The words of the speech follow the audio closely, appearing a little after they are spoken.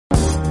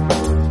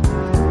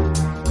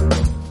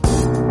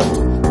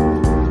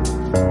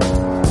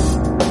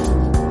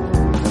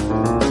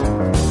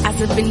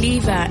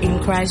believer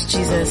in Christ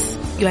Jesus.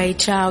 You are a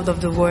child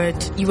of the Word.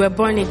 You were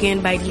born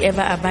again by the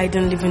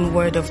ever-abiding living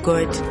Word of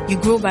God. You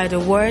grow by the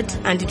Word,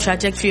 and the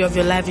trajectory of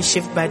your life is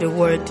shaped by the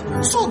Word.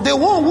 So the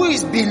one who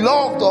is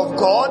beloved of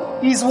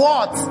God is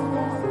what?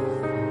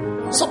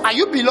 So are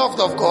you beloved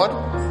of God?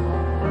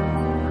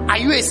 Are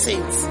you a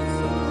saint?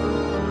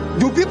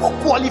 Do people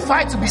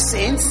qualify to be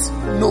saints?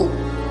 No.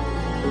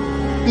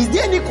 Is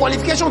there any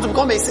qualification to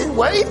become a saint?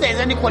 Well, if there is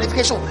any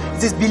qualification,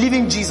 it is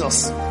believing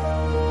Jesus.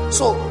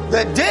 So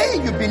the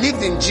day you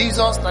believed in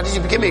Jesus, that is,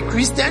 you became a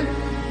Christian,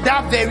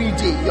 that very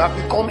day you have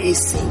become a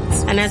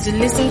saint. And as you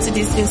listen to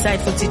this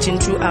insightful teaching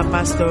through our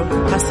pastor,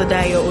 Pastor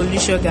Dayo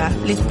Olushoga,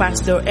 lead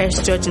pastor,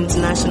 S Church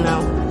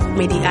International,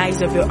 may the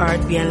eyes of your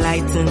heart be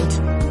enlightened.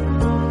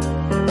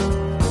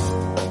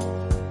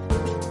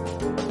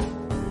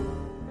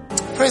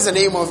 Praise the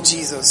name of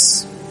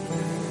Jesus.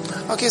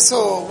 Okay,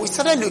 so we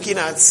started looking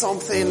at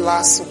something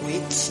last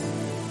week,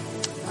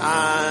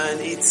 and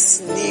it's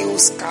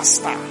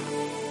Newscaster.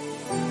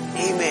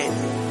 Amen.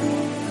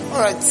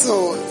 Alright,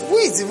 so who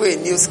is the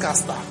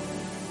newscaster?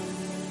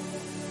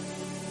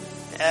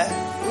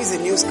 Who is a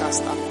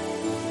newscaster?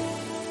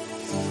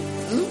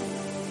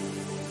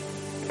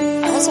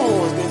 I thought someone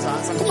was going to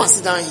answer. Come and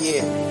sit down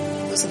here.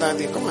 Don't sit down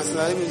there. Come and sit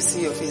down. Let me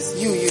see your face.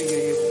 You.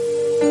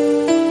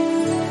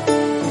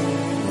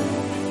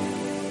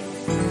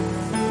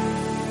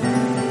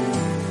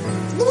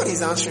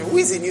 Nobody's answering. Who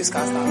is a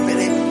newscaster?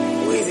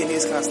 Who is a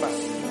newscaster?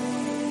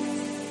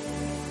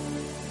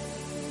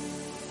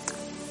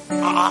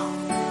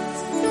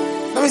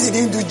 That means he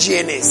didn't do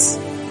GNS.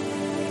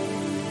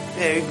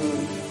 Very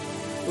good.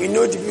 We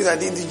know the people that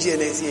didn't do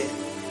GNS here.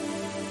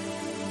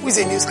 Who is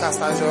a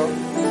newscaster, Joe?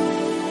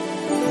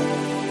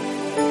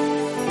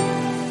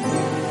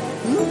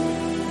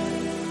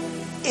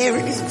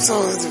 So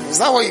is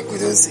that what you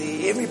couldn't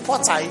say? A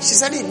reporter. She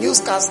said a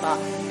newscaster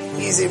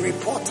is a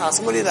reporter,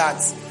 somebody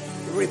that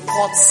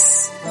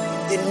reports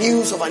the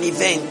news of an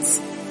event.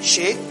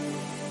 She?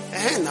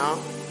 Now.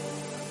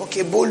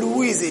 Okay, Bolu,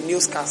 who is a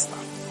newscaster?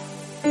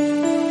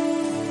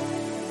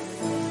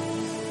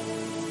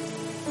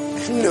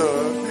 No,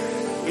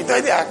 we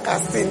thought they are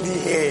casting the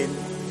head.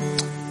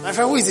 My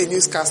friend, who is a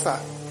newscaster?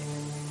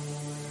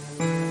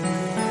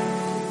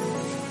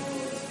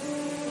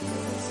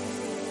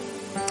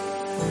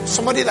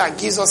 Somebody that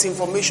gives us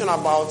information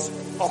about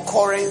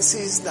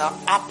occurrences that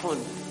happen.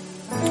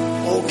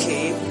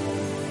 Okay.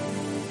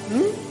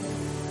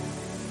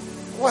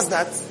 What's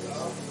that?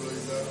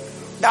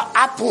 That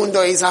happened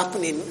or is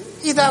happening.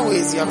 Either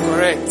ways, you're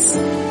correct.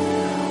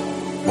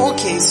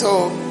 Okay,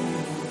 so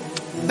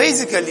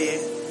basically,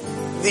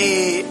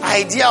 the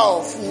idea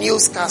of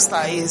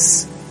newscaster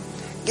is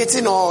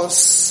getting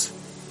us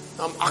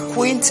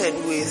acquainted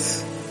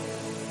with,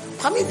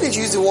 permit me to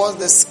use the word,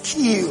 the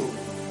skill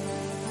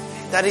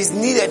that is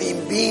needed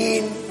in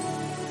being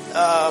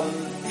a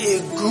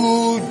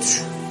good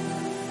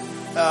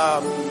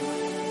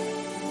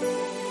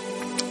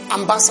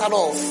ambassador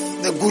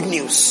of the good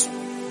news,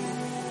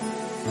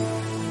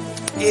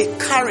 a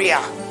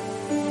carrier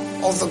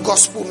of the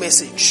gospel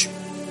message.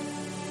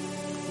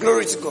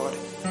 Glory to God.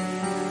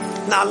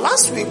 Now,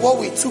 last week, what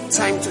we took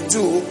time to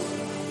do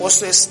was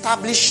to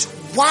establish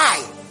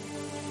why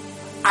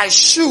I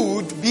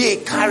should be a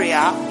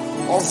carrier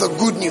of the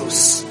good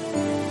news.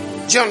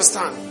 Do you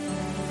understand?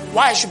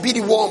 Why I should be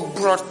the one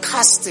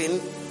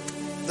broadcasting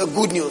the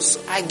good news.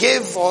 I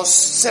gave us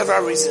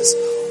several reasons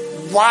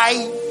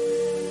why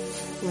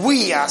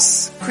we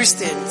as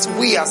Christians,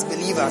 we as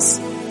believers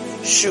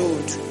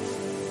should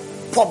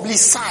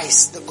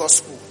publicize the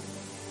gospel.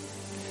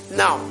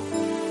 Now,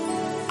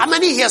 how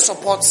many here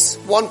supports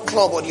one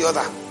club or the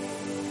other?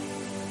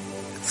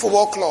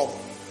 Football club.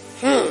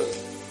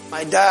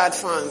 My dad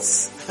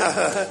fans.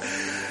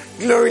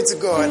 Glory to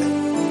God.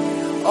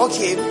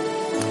 Okay.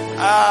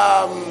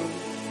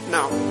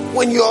 Now,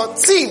 when your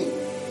team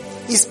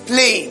is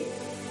playing,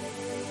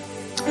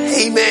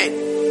 amen.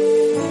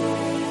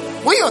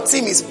 When your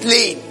team is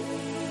playing,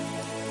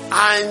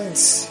 and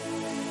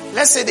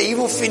let's say they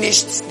even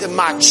finished the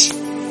match,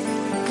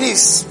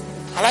 please,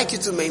 I'd like you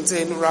to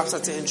maintain rapt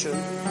attention.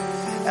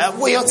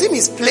 When your team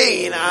is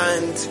playing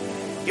and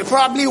you're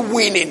probably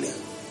winning,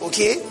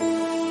 okay?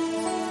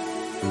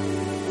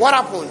 What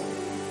happened?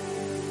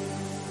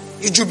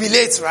 You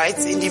jubilate, right?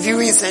 In the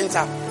viewing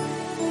center.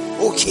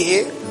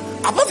 Okay.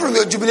 Apart from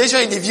your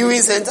jubilation in the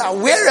viewing center,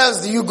 where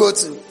else do you go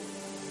to?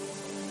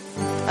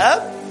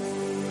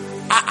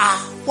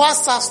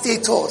 WhatsApp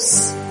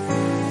status,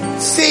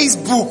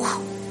 Facebook,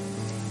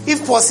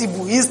 if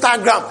possible,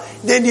 Instagram,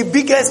 then the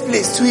biggest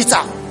place,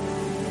 Twitter.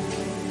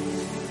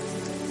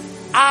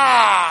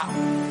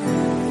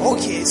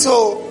 Okay,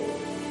 so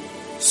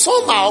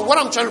somehow what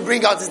I'm trying to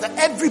bring out is that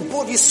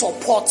everybody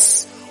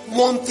supports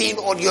one thing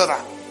or the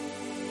other.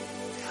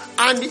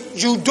 And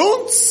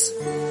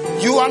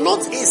you are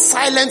not a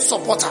silent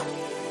supporter.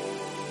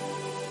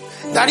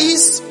 That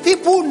is,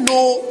 people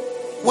know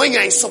when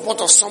you're in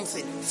support of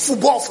something.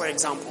 Football, for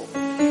example.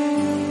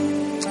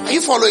 Are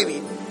you following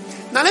me?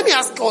 Now let me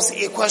ask us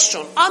a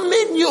question. How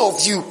many of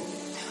you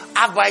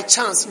have by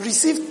chance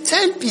received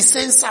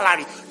 10%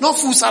 salary, not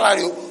full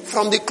salary,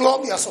 from the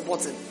club you are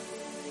supporting?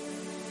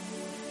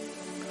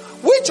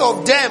 Which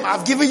of them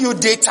have given you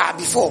data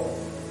before?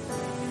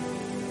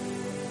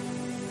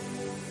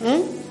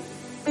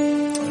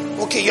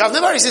 Okay, you have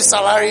never received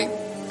salary.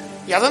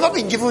 You have never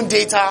been given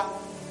data.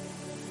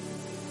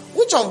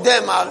 Which of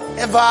them have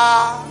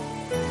ever,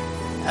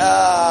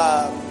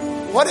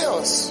 what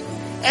else?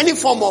 Any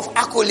form of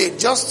accolade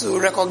just to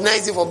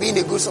recognize you for being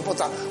a good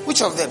supporter?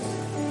 Which of them?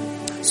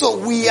 So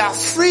we are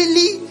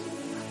freely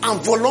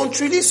and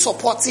voluntarily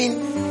supporting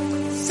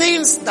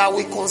things that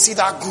we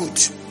consider good.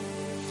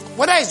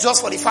 Whether it's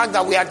just for the fact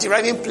that we are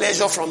deriving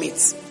pleasure from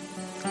it.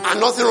 And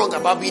nothing wrong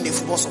about being a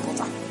football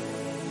supporter.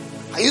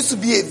 I used to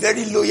be a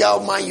very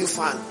loyal Man U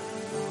fan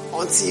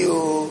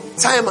until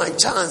time and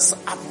chance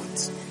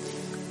happened.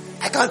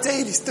 I can tell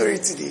you the story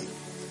today.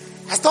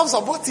 I stopped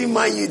supporting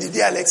Man U the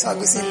day Alex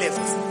Ferguson left.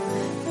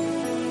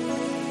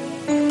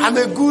 I'm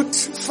a good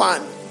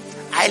fan.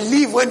 I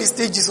leave when the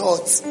stage is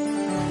hot.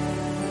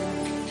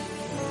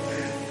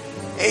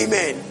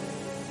 Amen.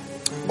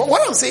 But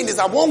what I'm saying is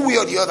that one way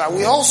or the other,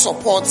 we all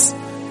support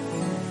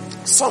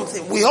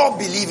something. We all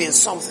believe in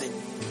something.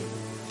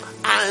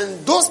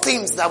 And those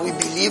things that we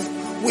believe,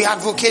 we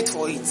advocate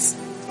for it.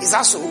 Is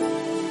that so?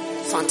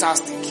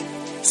 Fantastic.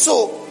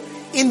 So,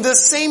 in the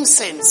same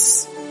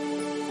sense,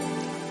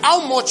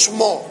 how much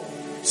more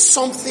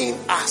something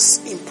as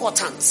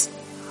important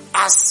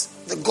as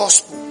the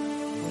gospel?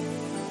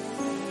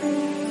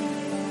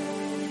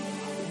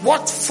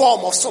 What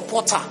form of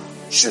supporter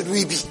should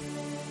we be?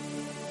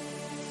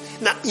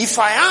 Now, if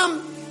I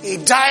am a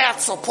diehard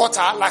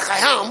supporter, like I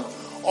am,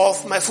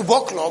 of my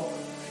football club,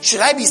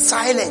 should I be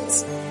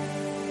silent?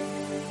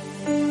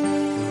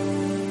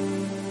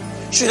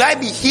 Should I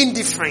be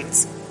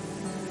indifferent?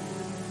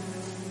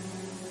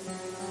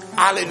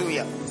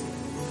 Hallelujah.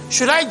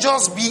 Should I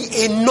just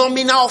be a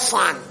nominal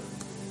fan?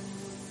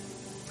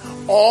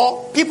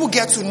 Or people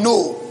get to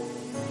know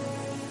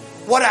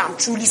what I am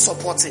truly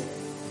supporting?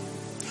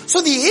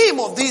 So the aim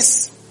of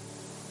this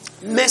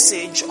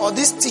message or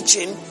this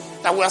teaching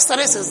that we have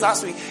started since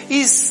last week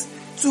is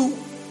to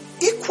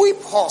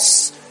equip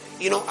us,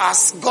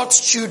 as God's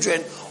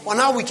children, on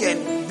how we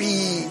can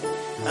be,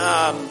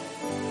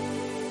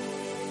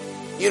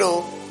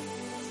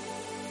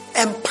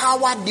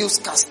 empowered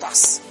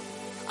newscasters.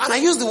 And I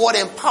use the word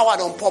empowered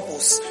on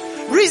purpose.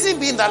 Reason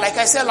being that, like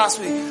I said last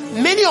week,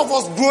 many of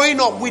us growing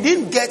up, we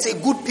didn't get a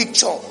good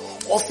picture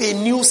of a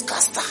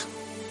newscaster.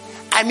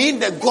 I mean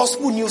the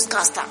gospel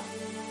newscaster.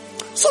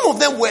 Some of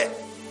them were,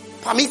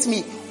 permit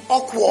me,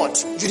 awkward.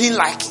 You didn't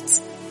like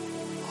it.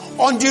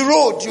 On the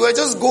road, you were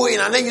just going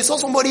and then you saw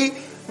somebody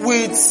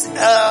with,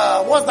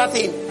 what's that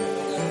thing?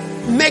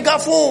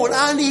 Megaphone,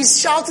 and he's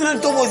shouting on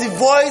top of his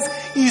voice,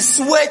 he's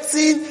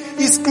sweating,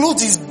 his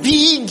clothes is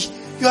big.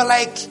 You're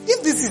like,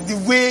 if this is the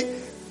way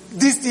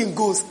this thing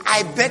goes,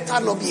 I better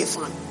not be a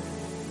fan.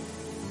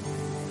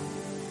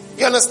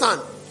 You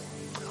understand?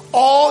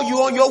 Or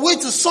you're on your way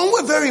to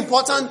somewhere very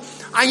important,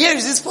 and here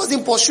is this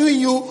person pursuing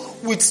you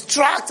with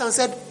tracts and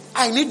said,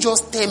 I need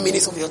just 10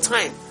 minutes of your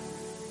time.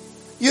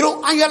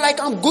 And you're like,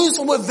 I'm going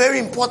somewhere very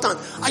important,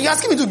 and you're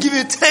asking me to give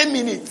you 10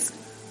 minutes.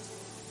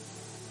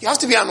 You have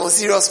to be an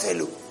unserious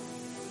fellow.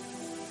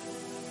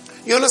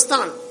 You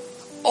understand?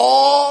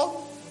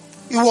 Or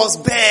it was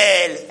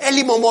Bell,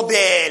 early Momo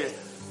Bell,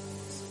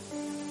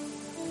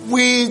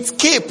 with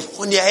cape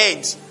on their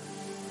head.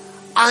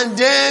 And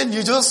then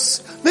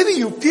maybe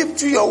you peep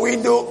through your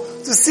window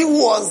to see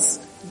who was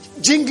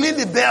jingling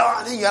the bell,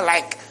 and then you're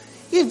like,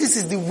 if this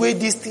is the way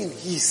this thing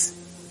is,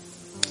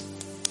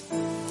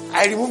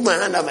 I remove my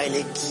hand and my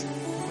leg.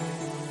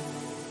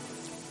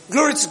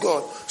 Glory to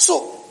God.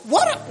 So,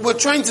 what we're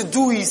trying to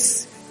do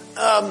is,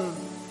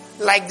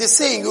 like they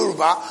say in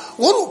Yoruba,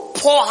 we want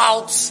to pour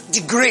out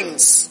the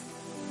grains,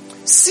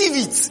 sieve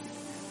it,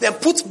 then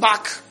put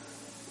back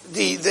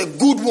the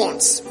good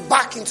ones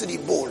back into the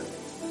bowl.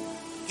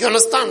 You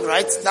understand,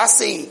 right? That's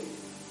saying,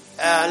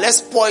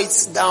 let's pour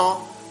it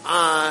down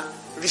and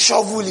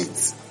reshovel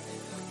it.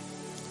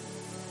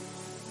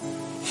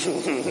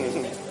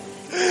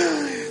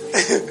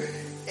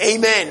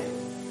 Amen.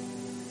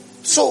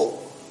 So,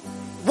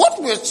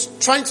 what we're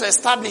trying to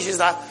establish is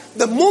that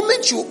the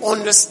moment you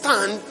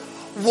understand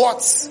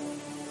what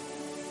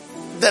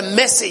the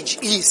message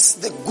is,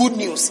 the good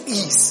news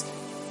is,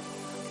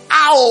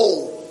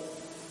 how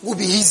will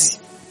be easy.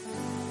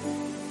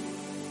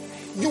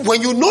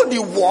 When you know the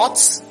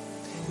what,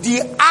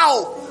 the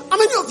how. How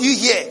many of you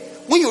here,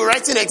 when you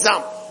write an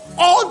exam,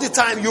 all the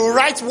time you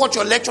write what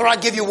your lecturer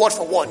gave you word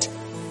for word?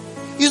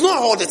 It's not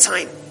all the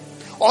time.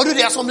 Although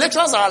there are some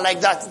lecturers that are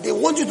like that. They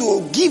want you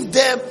to give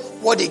them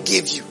what they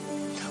gave you.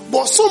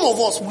 But some of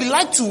us, we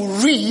like to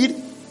read,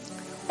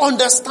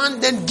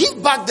 understand, then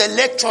give back the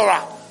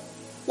lecturer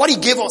what he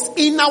gave us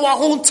in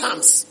our own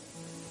terms.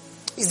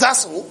 Is that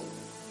so?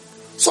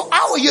 So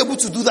how are you able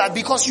to do that?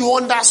 Because you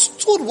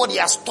understood what he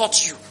has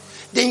taught you.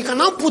 Then you can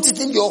now put it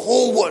in your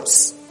own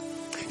words.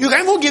 You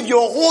can even give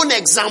your own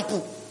example.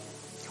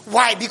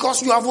 Why?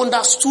 Because you have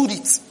understood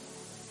it.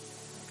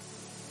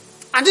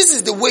 And this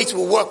is the way it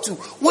will work too.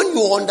 When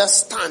you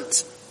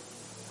understand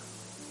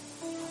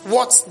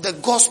what the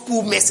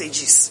gospel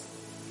message is,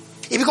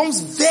 it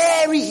becomes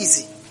very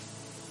easy.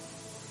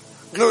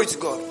 Glory to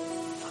God.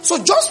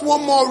 So just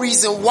one more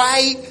reason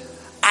why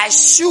I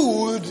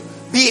should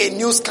be a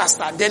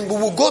newscaster. Then we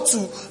will go to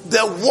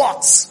the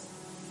what.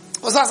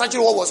 Because that's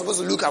actually what we're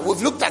supposed to look at.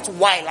 We've looked at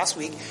why last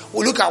week.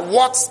 We'll look at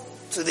what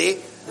today.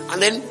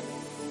 And then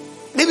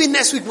maybe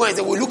next week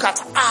Wednesday we'll look at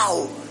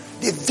how.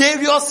 The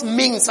various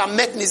means and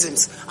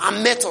mechanisms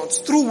and methods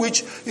through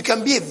which you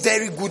can be a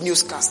very good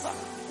newscaster.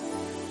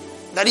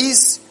 That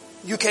is,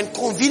 you can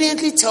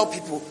conveniently tell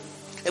people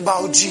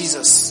about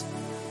Jesus.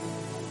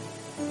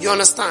 You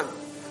understand?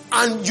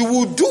 And you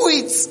will do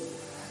it,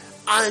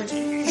 and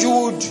you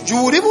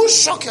would even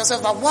shock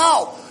yourself that,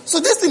 wow, so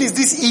this thing is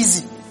this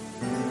easy.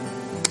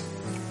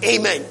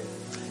 Amen.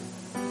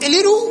 A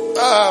little,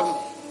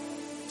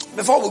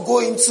 before we go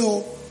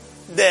into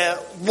the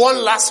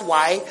one last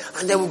why,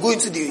 and then we'll go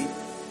into the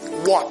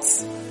what.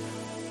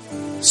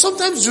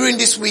 Sometimes during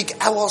this week,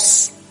 I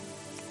was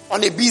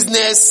on a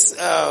business,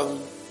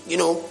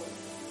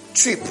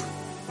 trip.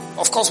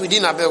 Of course,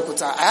 within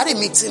Abeokuta. I had a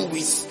meeting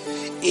with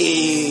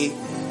a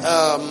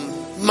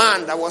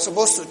man that was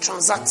supposed to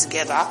transact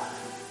together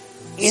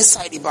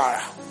inside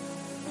Ibarra.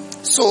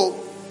 So,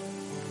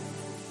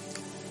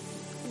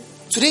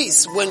 today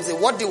is Wednesday.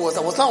 What day was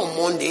that? Was that on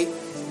Monday?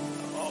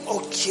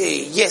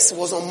 Okay, yes, it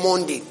was on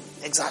Monday.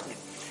 Exactly.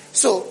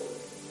 So,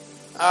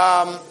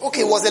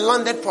 it was a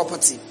landed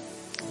property.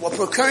 We're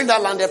procuring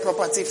that landed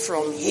property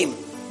from him.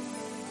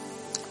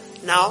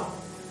 Now,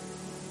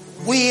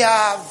 we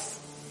have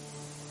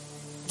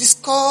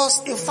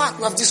discussed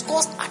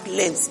at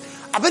length.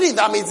 I've been in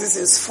that meeting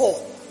since 4.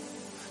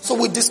 So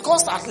we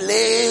discussed at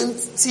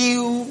length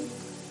till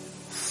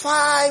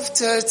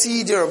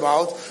 5:30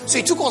 thereabout. So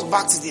he took us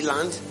back to the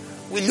land.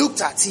 We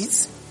looked at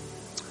it,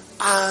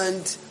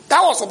 and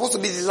that was supposed to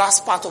be the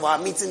last part of our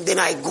meeting. Then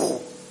I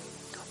go.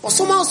 But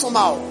somehow,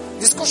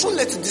 discussion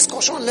led to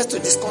discussion.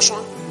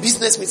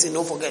 Business meeting,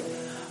 don't forget.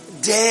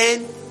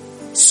 Then,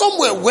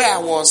 somewhere where I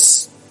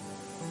was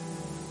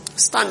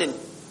standing,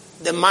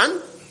 the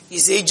man,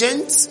 his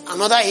agent,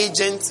 another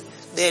agent,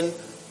 then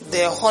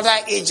the other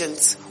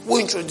agent who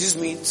introduced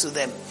me to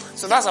them.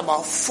 So that's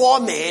about 4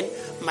 men,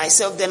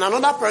 myself, then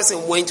another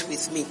person went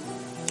with me.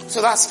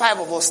 So that's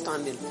 5 of us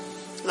standing.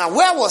 Now,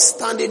 where I was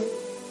standing,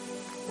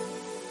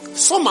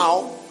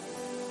 somehow,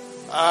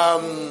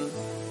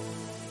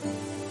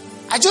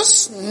 I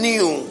just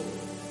knew,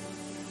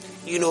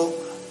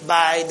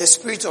 by the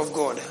Spirit of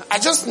God, I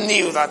just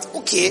knew that,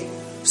 okay,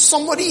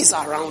 somebody is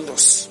around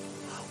us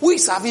who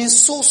is having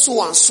so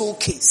and so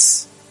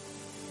case.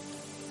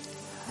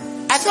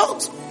 I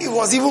felt it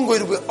was even going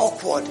to be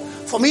awkward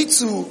for me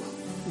to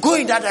go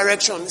in that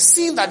direction,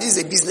 seeing that this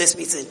is a business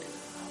meeting.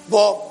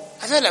 But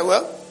I felt like,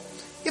 well,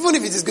 even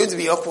if it is going to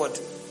be awkward,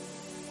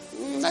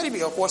 let it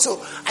be awkward. So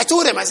I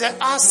told them, I said,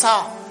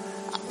 sir,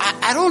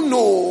 I don't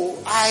know.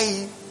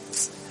 I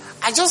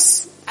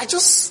just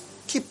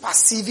keep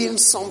perceiving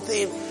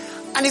something,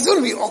 and it's going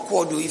to be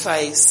awkward if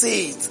I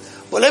say it.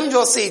 But let me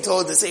just say it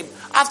all the same.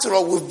 After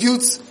all, we've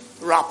built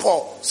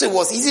rapport, so it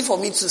was easy for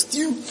me to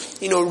still,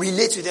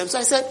 relate with them. So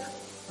I said,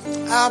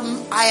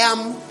 I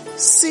am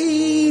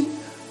seeing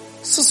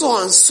so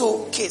and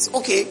so case.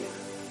 Okay,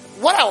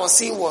 what I was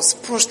seeing was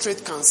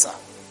prostate cancer.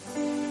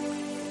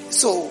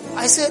 So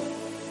I said,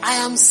 I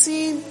am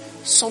seeing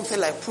something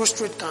like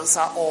prostate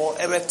cancer or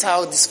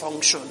erectile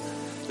dysfunction,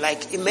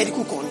 like a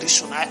medical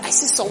condition. I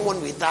see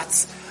someone with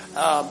that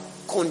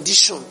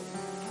condition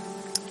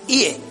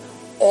here.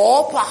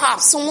 Or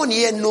perhaps someone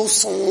here knows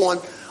someone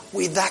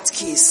with that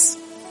case.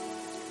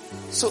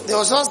 So there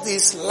was just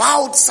this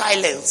loud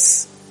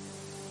silence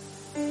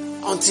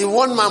until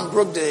one man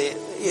broke the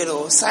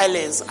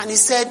silence, and he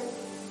said,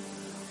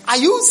 are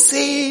you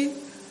saying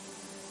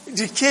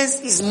the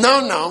case is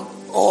now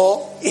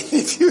or in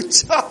the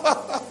future?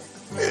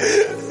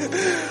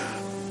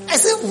 I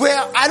said,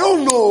 well, I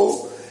don't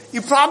know.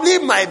 It probably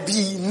might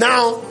be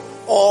now,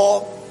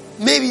 or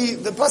maybe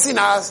the person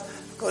has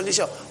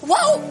condition.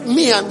 While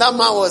me and that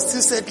man was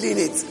still settling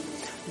it,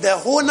 the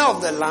owner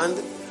of the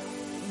land,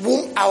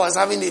 whom I was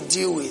having a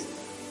deal with,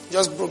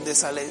 just broke the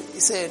silence. He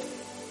said,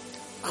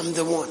 I'm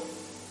the one.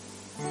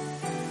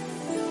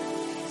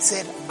 He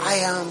said, I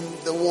am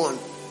the one.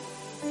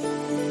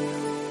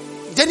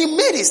 Then he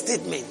made a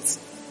statement.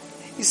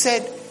 He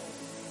said,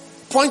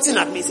 pointing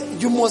at me, he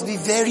said, you must be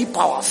very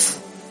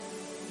powerful.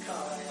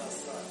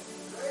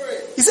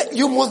 He said,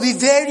 you must be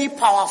very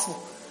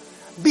powerful.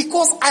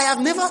 Because I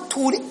have never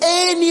told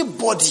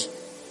anybody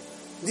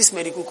this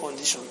medical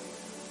condition.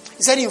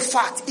 He said, in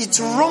fact, it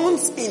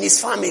runs in his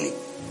family.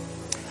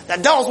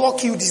 That was what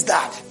killed his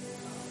dad.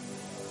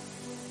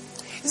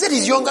 He said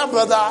his younger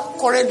brother,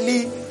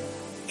 currently,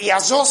 he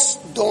has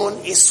just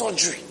done a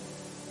surgery.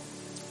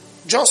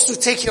 Just to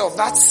take care of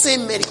that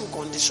same medical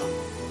condition.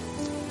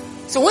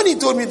 So when he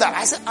told me that,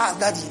 I said,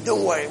 Daddy,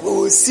 don't worry. We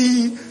will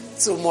see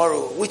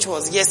tomorrow, which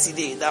was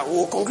yesterday. That we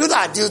will conclude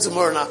our deal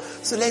tomorrow now.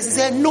 So he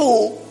said,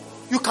 no,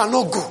 you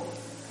cannot go.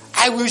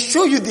 I will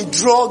show you the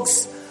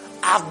drugs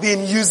I've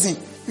been using.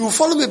 You will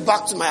follow me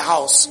back to my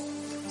house.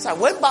 So I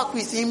went back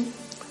with him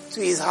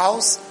to his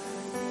house.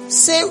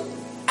 Say,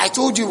 I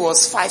told you it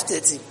was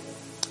 5:30.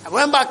 I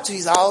went back to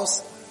his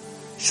house,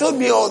 showed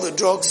me all the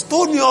drugs,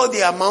 told me all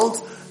the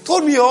amount,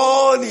 told me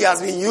all he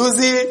has been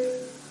using,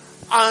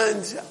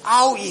 and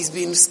how he's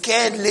been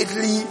scared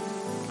lately,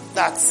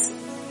 that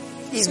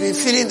he's been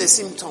feeling the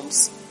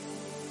symptoms.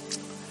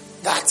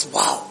 That's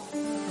wow.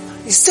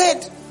 He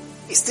said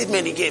a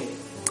statement again,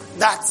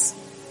 that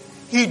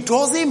he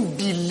doesn't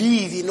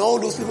believe in all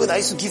those people that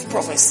used to give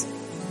prophecy.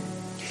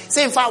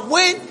 So in fact,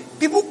 when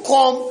people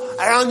come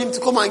around him to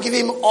come and give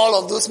him all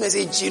of those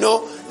messages,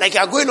 like you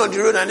are going on the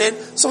road and then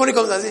somebody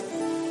comes and says,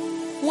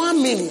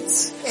 1 minute,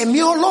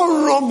 Emi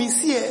Olorun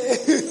is here.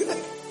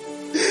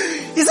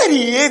 He said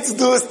he hates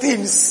those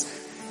things.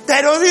 That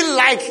he doesn't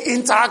like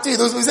interacting with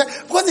those people. He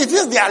said, because he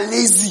feels they are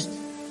lazy.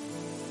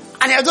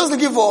 And they are just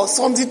looking for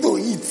something to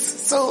eat.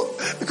 So,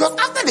 because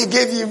after they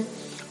give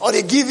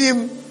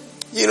him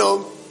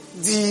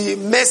the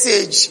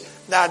message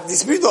that the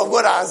Spirit of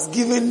God has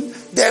given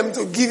them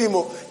to give him,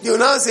 they will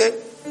now say,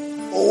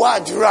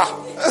 Owadura.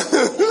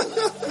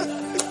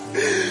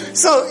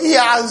 So he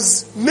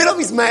has made up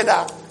his mind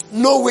that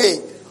no way.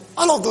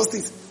 All of those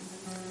things.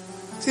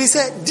 So he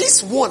said,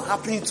 this one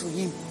happening to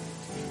him,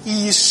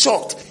 he is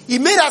shocked. He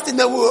made that thing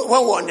when we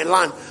were on the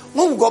land.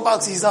 When we got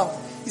back to his house,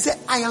 he said,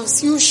 I am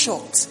still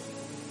shocked.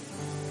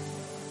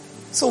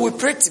 So we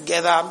prayed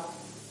together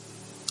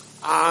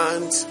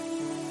and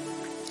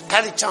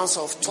had a chance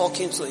of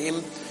talking to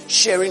him,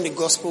 sharing the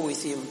gospel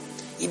with him.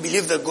 He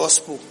believed the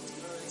gospel.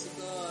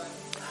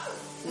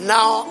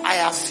 Now I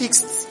have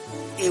fixed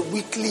a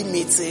weekly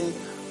meeting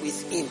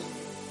with him,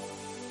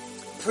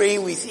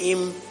 praying with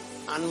him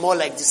and more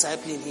like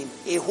discipling him.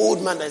 A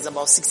old man that is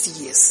about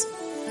 60 years.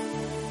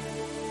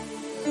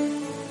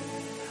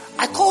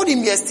 I called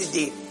him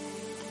yesterday.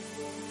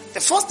 The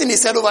first thing he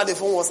said over the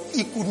phone was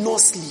he could not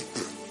sleep.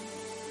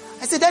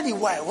 I said, Daddy,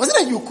 why? Was it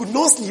that you could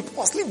not sleep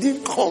or sleep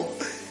didn't come?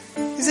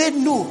 He said,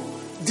 no.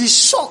 The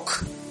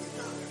shock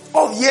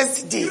of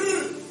yesterday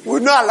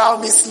would not allow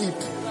me sleep.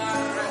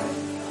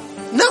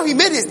 Now he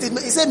made a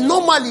statement. He said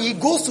normally he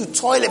goes to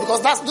toilet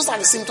because those are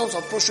the symptoms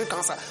of prostate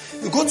cancer.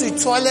 You go to the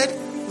toilet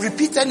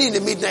repeatedly in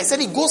the midnight. He said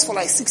he goes for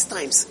like 6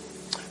 times.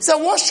 He said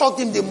what shocked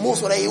him the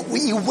most was that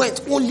he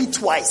went only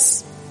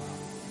twice.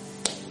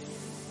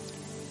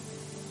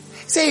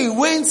 He said he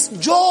went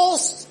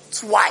just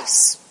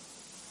twice.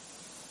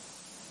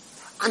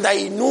 And that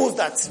he knows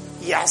that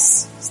he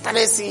has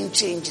started seeing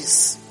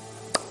changes.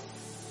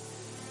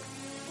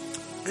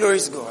 Glory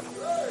to God.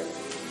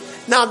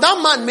 Now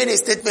that man made a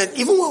statement,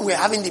 even when we were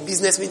having the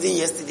business meeting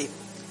yesterday.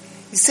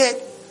 He said,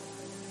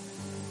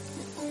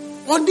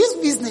 on this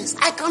business,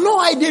 I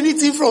cannot hide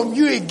anything from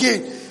you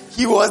again.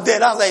 He was there,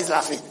 that's why he's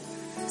laughing.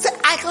 He said,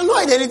 I cannot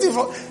hide anything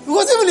from,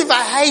 because even if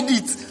I hide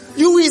it,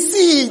 you will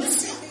see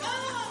it.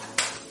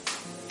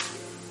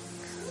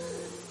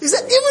 He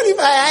said, even if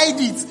I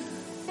hide it,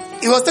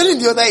 he was telling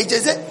the other agent, he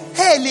said,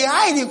 hey, they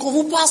hide in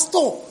Kofu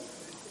Pastor.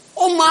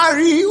 Oh,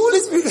 Mary, Holy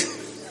Spirit.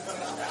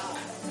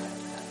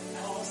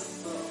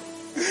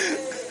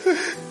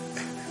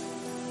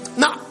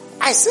 Now,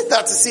 I said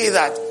that to say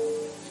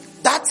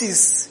that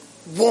is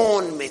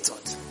one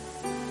method.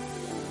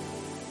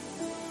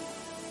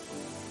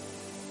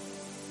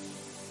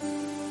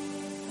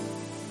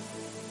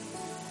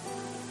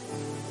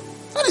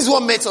 That is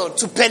one method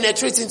to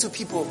penetrate into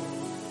people.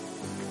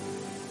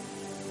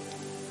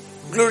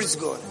 Glory to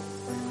God.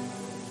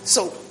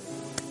 So,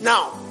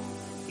 now,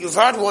 you've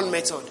heard one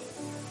method.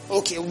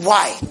 Okay,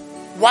 why?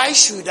 Why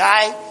should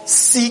I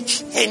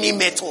seek any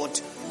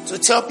method to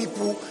tell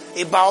people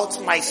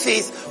about my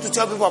faith, to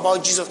tell people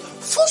about Jesus?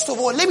 First of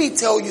all, let me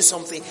tell you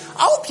something.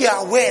 I hope you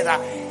are aware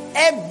that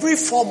every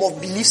form of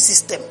belief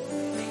system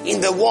in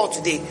the world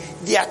today,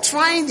 they are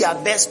trying their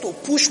best to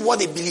push what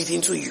they believe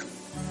into you.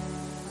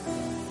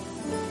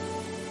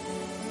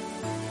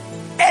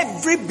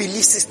 Every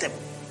belief system.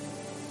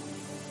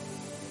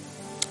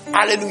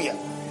 Hallelujah.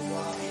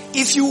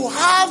 If you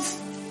have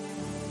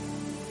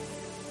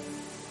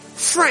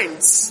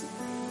friends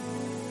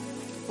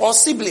or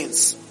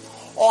siblings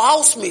or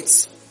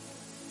housemates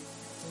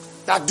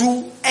that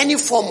do any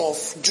form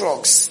of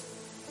drugs,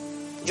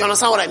 do you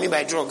understand what I mean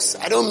by drugs?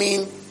 I don't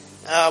mean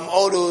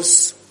all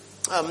those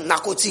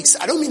narcotics.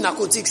 I don't mean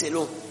narcotics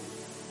alone.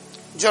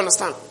 Do you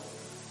understand?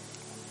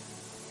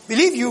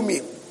 Believe you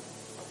me,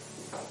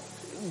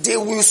 they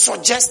will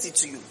suggest it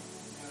to you.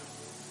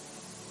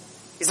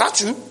 Is that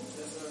true?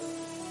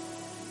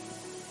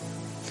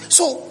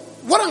 So,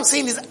 what I'm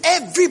saying is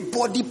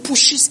everybody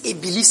pushes a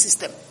belief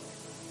system.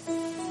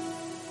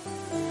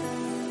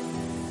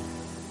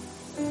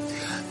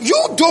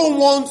 You don't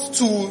want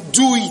to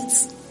do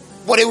it,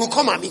 but they will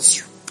come and meet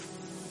you.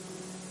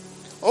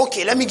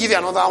 Okay, let me give you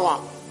another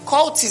one.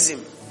 Cultism.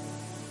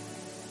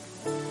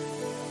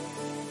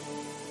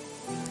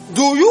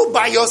 Do you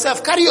by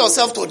yourself carry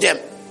yourself to them,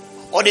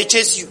 or they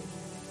chase you?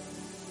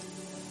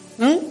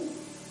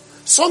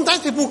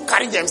 Sometimes people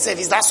carry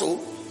themselves, is that so?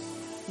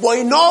 But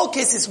in all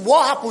cases,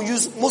 what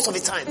happens most of the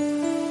time?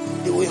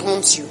 They will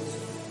hunt you.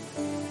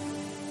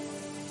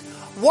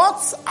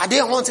 What are they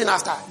hunting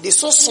after? They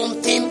saw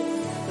something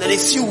that they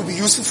feel will be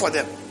useful for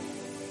them.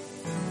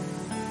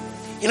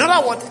 In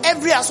other words,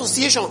 every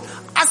association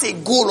has a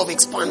goal of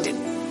expanding.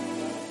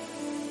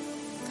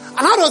 And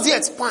how does it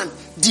expand?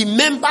 The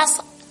members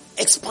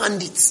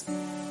expand it.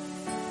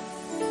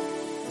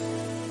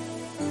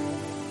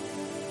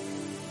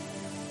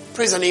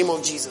 Praise the name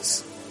of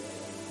Jesus.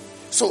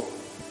 So,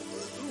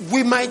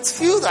 we might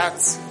feel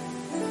that,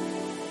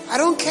 I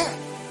don't care.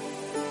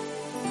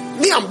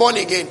 Me, I'm born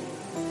again.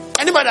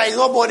 Anybody that is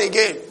not born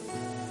again,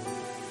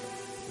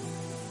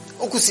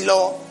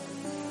 Okusilo,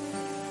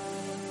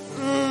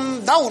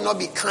 that will not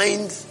be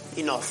kind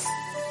enough.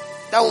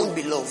 That won't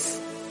be love.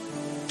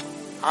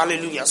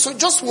 Hallelujah. So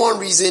just one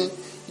reason,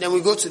 then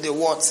we go to the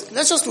what.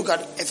 Let's just look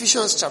at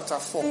Ephesians chapter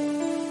 4.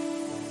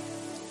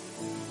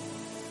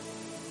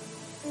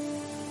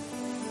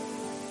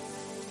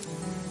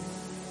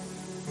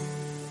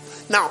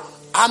 Now,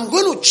 I'm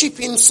going to chip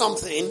in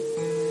something,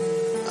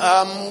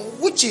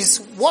 which is,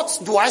 what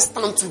do I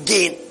stand to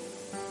gain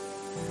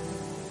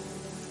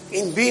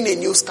in being a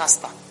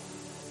newscaster?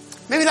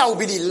 Maybe that will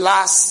be the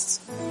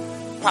last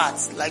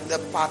part, like the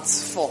part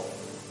 4.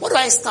 What do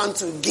I stand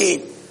to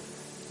gain?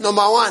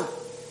 Number 1,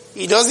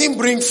 it doesn't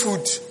bring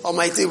food on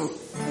my table.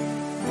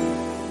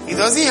 It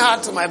doesn't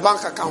add to my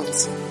bank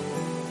account.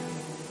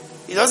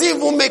 It doesn't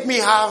even make me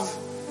have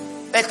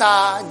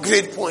better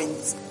grade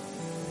points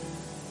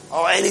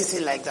or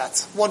anything like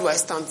that. What do I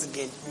stand to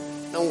gain?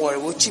 Don't worry,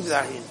 we'll chip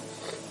that in.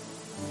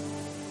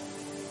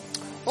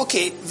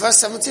 Okay, verse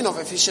 17 of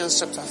Ephesians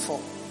chapter 4.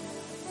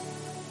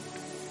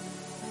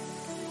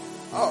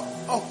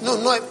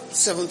 No, not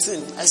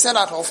 17. I said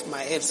that off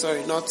my head,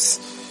 sorry, not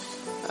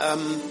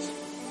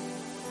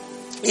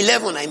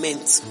 11 I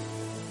meant.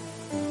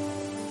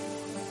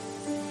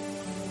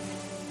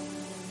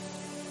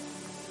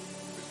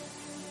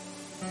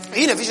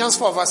 In Ephesians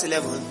 4 verse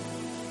 11.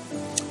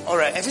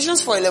 Alright,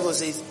 Ephesians 4:11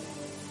 says,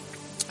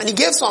 and he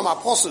gave some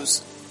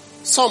apostles,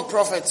 some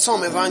prophets,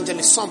 some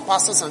evangelists, some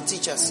pastors and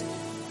teachers,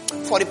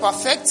 for the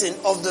perfecting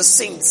of the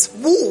saints.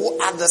 Who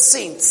are the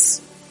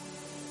saints?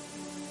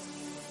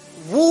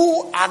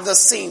 Who are the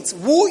saints?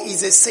 Who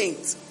is a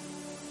saint?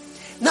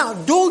 Now,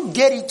 don't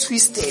get it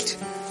twisted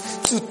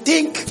to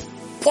think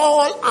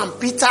Paul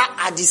and Peter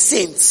are the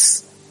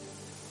saints.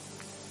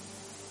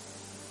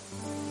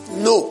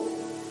 No.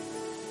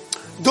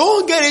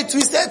 Don't get it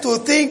twisted to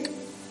think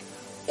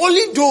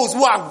only those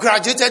who have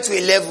graduated to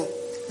a level,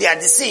 they are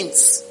the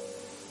saints.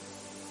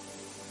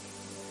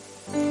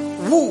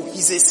 Who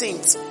is a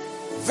saint?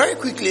 Very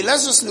quickly,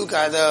 let's just look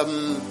at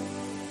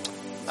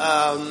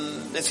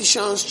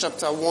Ephesians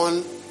chapter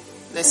 1.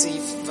 Let's see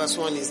if verse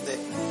 1 is there.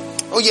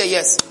 Oh yeah,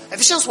 yes.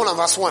 Ephesians 1 and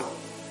verse 1.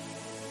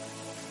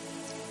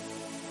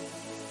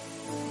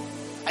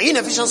 Are you in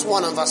Ephesians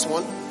 1 and verse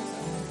 1?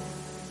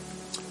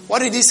 What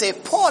did he say?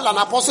 Paul, an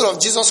apostle of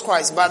Jesus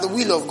Christ, by the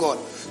will of God,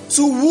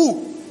 to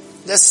who?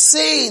 The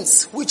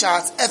saints which are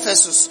at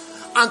Ephesus,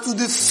 and to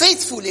the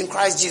faithful in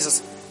Christ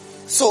Jesus.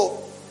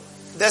 So,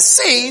 the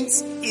saint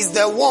is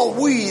the one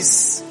who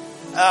is,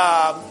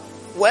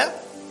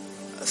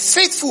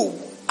 faithful.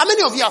 How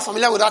many of you are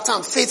familiar with that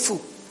term,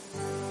 faithful?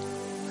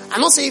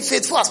 I'm not saying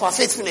faithful as per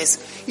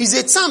faithfulness. It's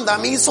a term that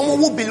means someone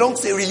who belongs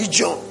to a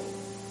religion.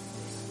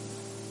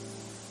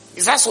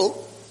 Is that so?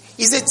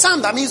 It's a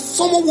term that means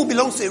someone who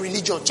belongs to a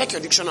religion. Check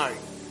your dictionary.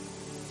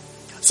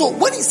 So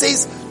when he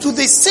says to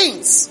the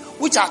saints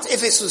which are at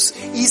Ephesus,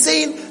 he's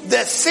saying the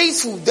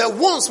faithful, the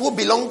ones who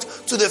belong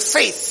to the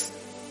faith.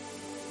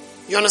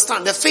 You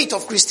understand? The faith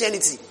of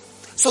Christianity.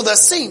 So the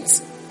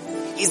saint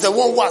is the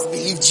one who has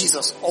believed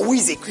Jesus, or who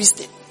is a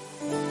Christian.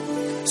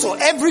 So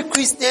every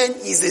Christian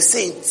is a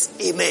saint.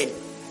 Amen.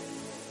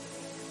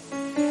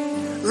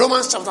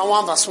 Romans chapter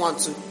 1 verse 1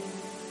 2.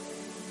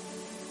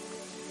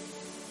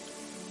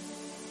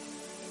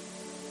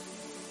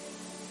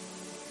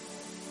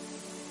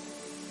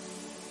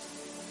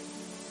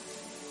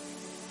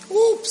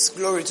 Oops,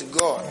 glory to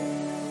God.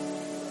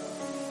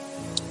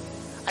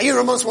 Are you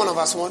Romans 1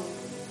 verse 1?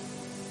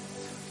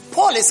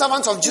 Paul, a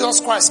servant of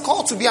Jesus Christ,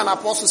 called to be an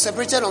apostle,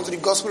 separated unto the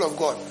gospel of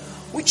God,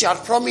 which he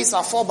had promised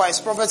afore by his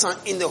prophets and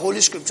in the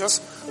Holy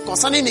Scriptures,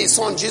 concerning his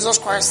Son, Jesus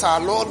Christ our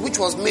Lord, which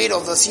was made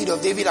of the seed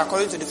of David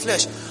according to the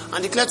flesh,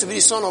 and declared to be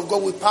the Son of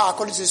God with power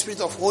according to the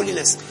Spirit of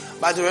holiness,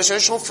 by the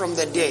resurrection from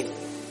the dead,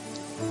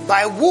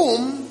 by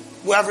whom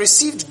we have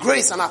received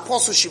grace and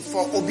apostleship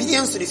for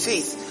obedience to the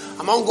faith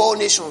among all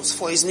nations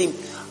for his name,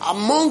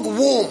 among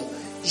whom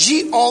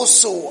ye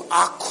also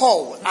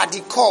are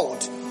the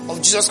called of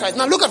Jesus Christ.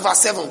 Now look at verse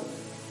 7.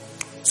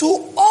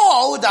 To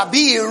all that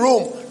be in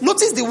Rome.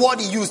 Notice the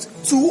word he used.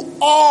 To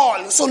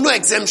all. So no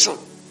exemption.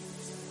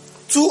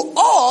 To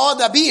all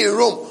that be in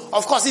Rome.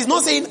 Of course, he's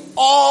not saying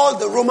all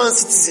the Roman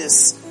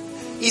citizens.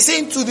 He's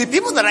saying to the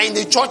people that are in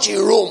the church in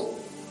Rome.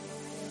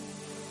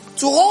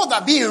 To all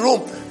that be in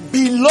Rome.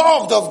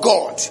 Beloved of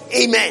God.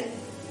 Amen.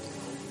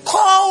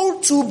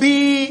 Called to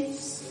be.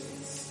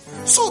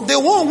 So the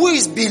one who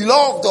is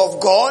beloved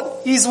of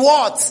God is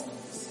what?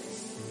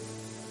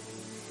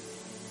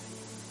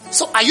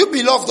 So are you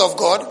beloved of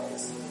God?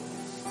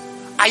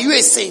 Are you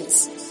a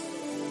saint?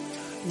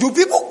 Do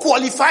people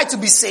qualify to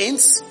be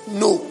saints?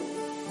 No.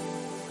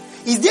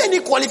 Is there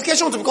any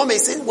qualification to become a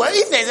saint? Well,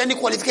 if there is any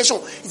qualification,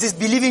 it is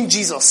believing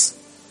Jesus.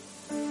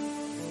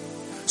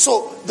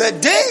 So the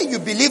day you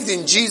believed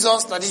in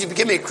Jesus, that is, you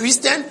became a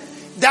Christian,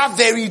 that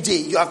very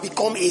day you have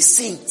become a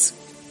saint.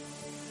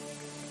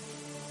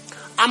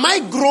 Am I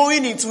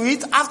growing into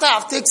it after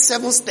I've taken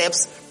 7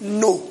 steps?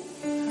 No.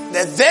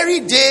 The very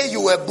day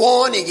you were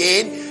born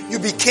again, you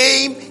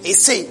became a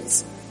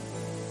saint.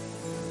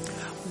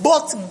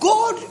 But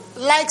God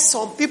likes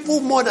some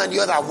people more than the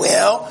other.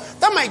 Well,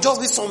 that might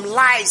just be some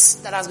lies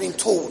that has been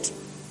told.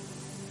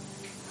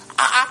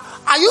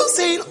 Are you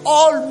saying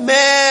all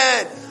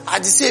men are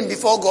the same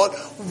before God?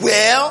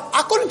 Well,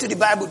 according to the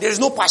Bible, there is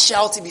no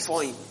partiality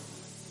before Him.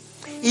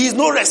 He is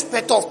no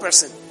respecter of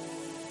person.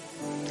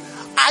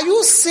 Are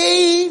you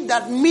saying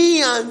that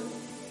me and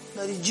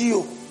Daddy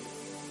Gio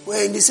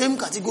were in the same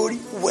category?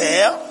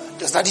 Well,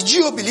 does Daddy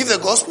Gio believe the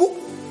gospel?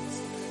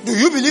 Do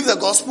you believe the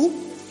gospel?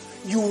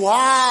 You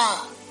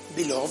are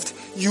beloved.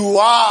 You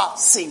are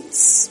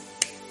saints.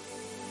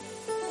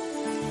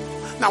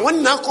 Now, when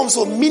it now comes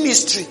to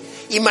ministry,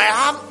 he might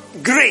have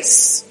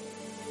grace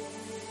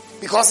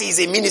because he is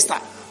a minister.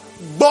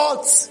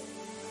 But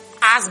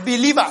as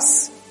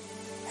believers,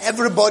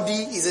 everybody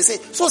is a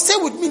saint. So say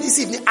with me this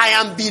evening, I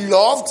am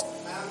beloved.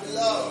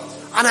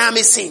 And I am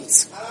a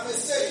saint.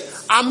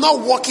 I'm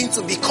not working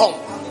to become.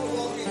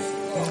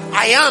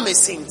 I am a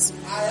saint.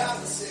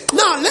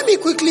 Now, let me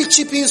quickly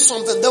chip in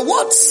something. The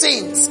word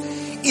saint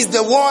is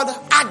the word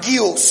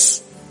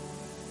agios.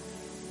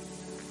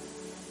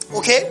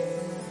 Okay?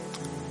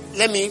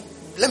 Let me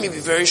be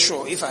very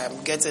sure if I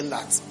am getting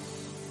that.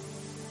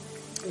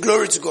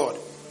 Glory to God.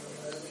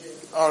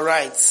 All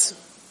right.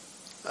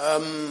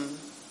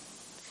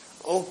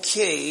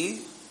 Okay.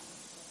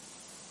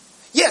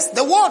 Yes,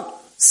 the word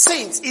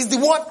saint is the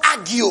word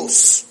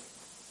agios.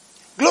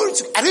 Glory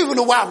to God. I don't even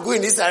know why I'm going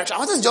in this direction. I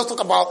want to just talk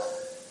about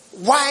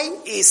why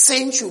a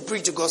saint should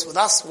preach the gospel.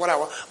 That's what I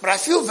want. But I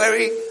feel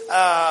very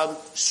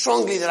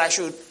strongly that I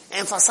should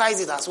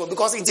emphasize it as well,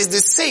 because it is the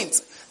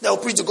saint that will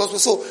preach the gospel.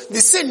 So the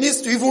saint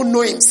needs to even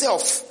know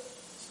himself.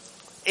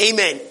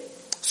 Amen.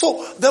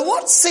 So the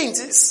word saint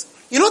is,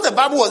 the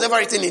Bible was never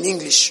written in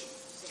English.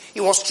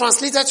 It was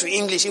translated to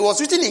English. It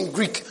was written in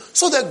Greek.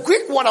 So the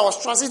Greek word that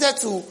was translated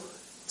to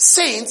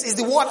saint is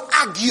the word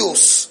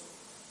agios.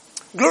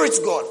 Glory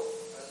to God.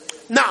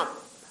 Now,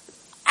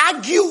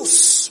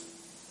 agios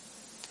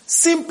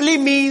simply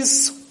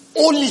means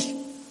holy.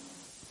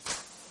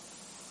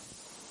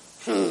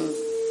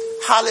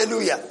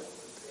 Hallelujah.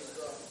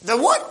 The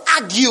word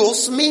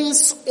agios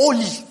means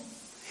holy.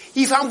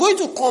 If I'm going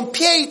to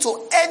compare it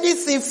to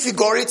anything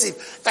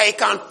figurative that you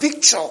can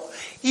picture,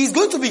 it's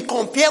going to be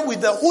compared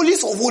with the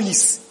holiest of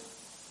holies.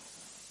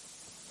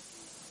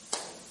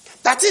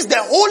 That is the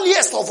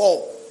holiest of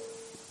all.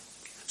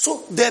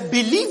 So the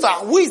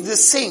believer who is the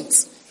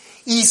saint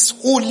is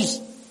holy.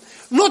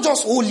 Not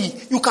just holy,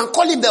 you can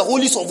call him the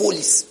holiest of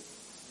holies.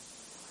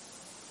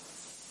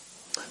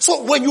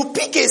 So when you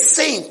pick a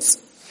saint,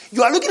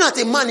 you are looking at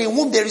a man in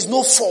whom there is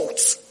no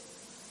fault.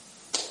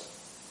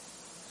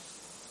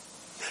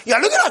 You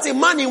are looking at a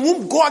man in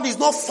whom God is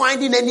not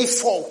finding any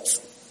fault.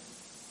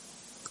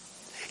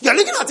 You are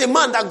looking at a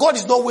man that God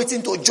is not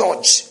waiting to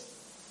judge.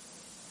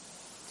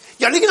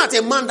 You are looking at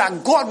a man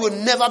that God will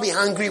never be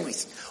angry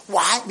with.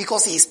 Why?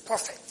 Because he is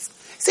perfect.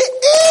 Say,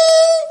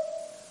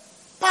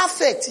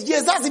 perfect.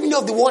 Yes, that's the meaning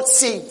of the word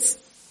saint.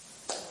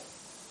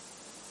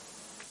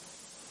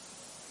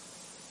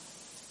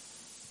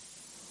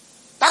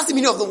 That's the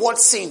meaning of the word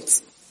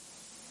saint.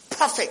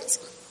 Perfect.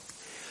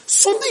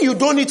 Something you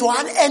don't need to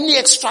add any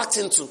extract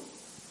into.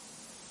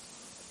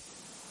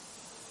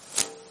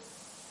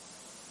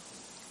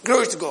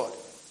 Glory to God.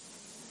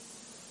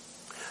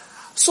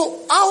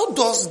 So how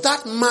does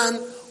that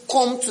man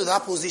come to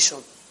that position?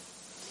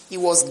 He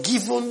was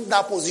given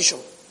that position.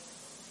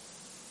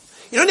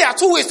 There are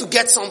 2 ways to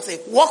get something.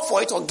 Work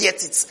for it or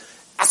get it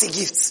as a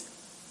gift.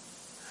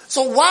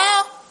 So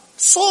while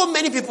so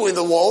many people in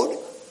the world,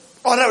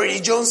 other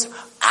religions,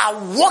 are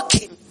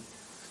working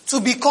to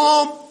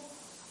become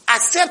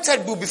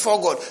acceptable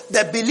before God,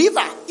 the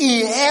believer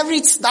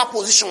inherits that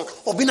position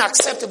of being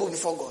acceptable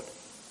before God.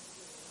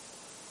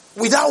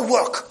 Without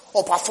work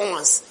or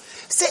performance.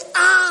 Say,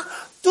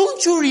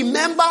 don't you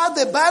remember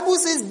the Bible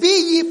says, be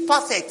ye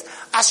perfect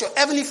as your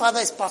heavenly Father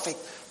is perfect.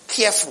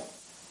 Careful.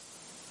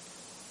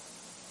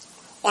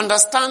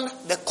 Understand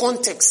the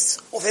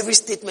context of every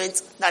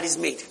statement that is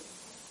made.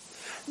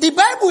 The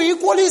Bible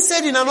equally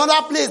said in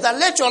another place that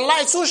let your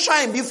light so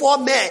shine before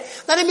men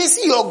that they may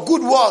see your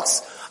good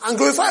works and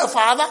glorify your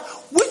Father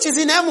which is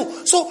in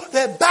heaven. So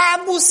the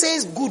Bible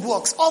says good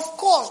works. Of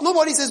course,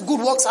 nobody says good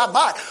works are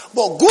bad.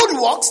 But good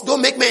works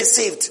don't make men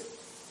saved.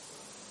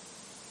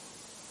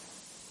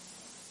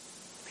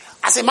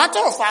 As a matter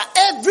of fact,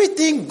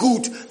 everything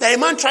good that a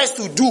man tries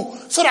to do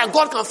so that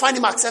God can find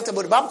him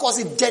acceptable, the Bible calls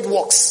it dead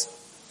works.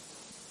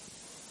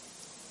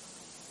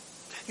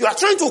 You are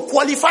trying to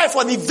qualify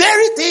for the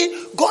very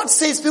thing God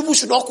says people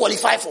should not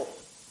qualify for.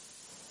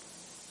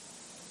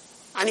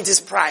 And it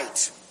is pride.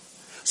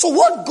 So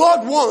what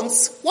God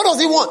wants, what does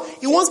he want?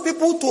 He wants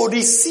people to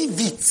receive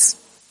it.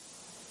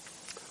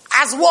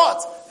 As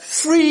what?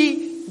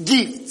 Free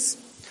gifts.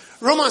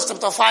 Romans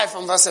chapter 5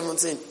 from verse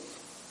 17.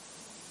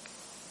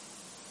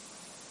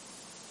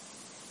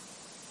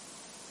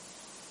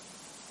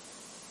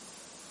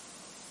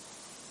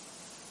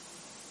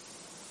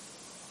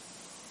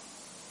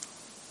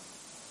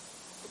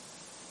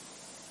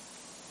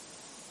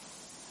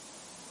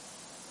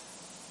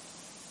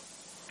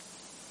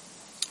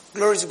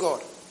 Glory to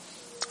God.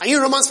 Are you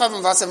in Romans 5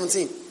 and verse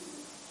 17?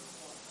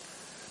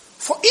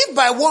 For if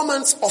by one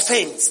man's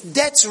offense,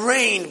 death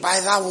reigned by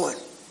that one.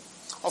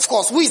 Of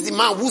course, who is the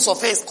man whose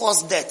offense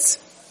caused death?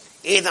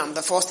 Adam,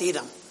 the first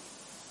Adam.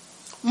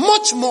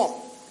 Much more,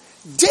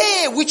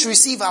 they which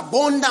receive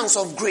abundance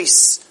of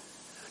grace.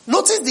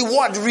 Notice the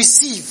word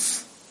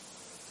receive.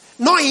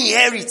 Not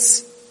inherit.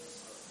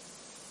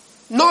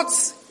 Not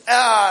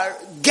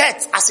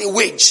get as a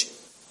wage.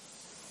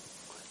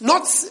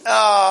 Not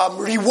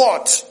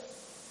reward.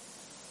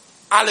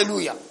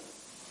 Hallelujah.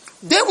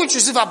 They which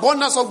receive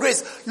abundance of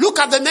grace. Look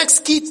at the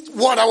next key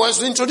word I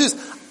was introduced.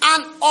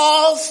 And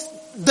of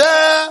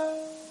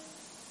the,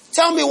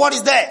 tell me what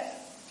is there.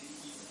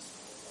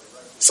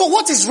 So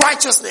what is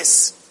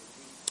righteousness?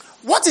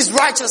 What is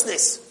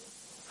righteousness?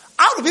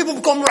 How do people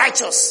become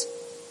righteous?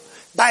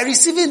 By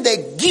receiving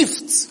the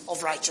gift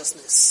of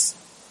righteousness.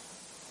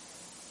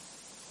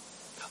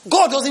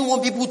 God doesn't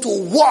want people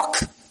to work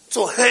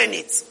to earn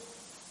it.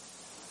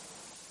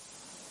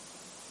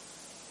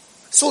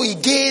 So he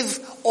gave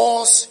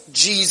us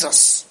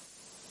Jesus.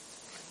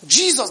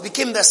 Jesus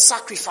became the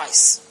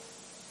sacrifice.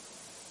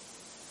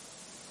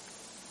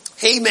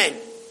 Amen.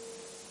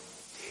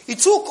 He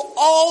took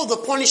all the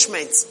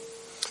punishments.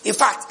 In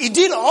fact, he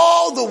did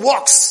all the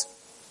works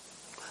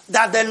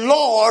that the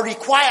law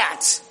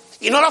required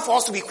in order for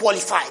us to be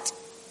qualified.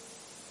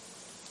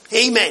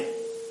 Amen.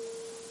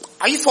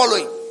 Are you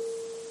following?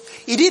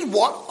 He did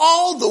what?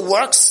 All the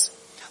works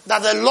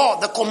that the law,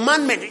 the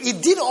commandment, he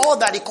did all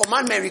that the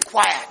commandment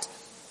required.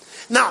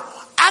 Now,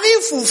 having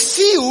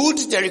fulfilled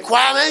the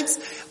requirements,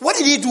 what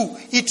did he do?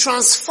 He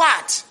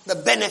transferred the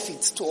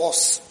benefits to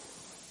us.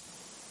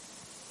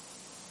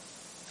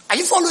 Are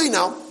you following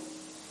now?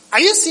 Are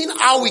you seeing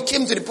how we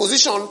came to the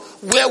position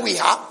where we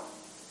are?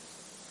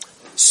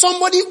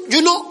 Somebody,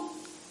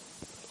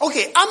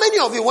 okay, how many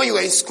of you when you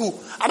were in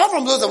school, apart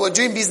from those that were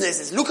doing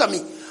businesses, look at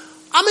me.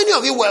 How many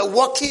of you were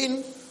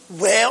working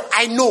well?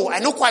 I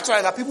know quite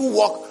right that people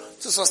work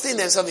to sustain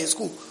themselves in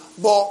school.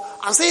 But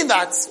I'm saying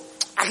that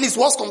at least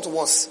what's come to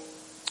us.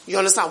 You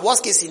understand?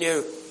 Worst case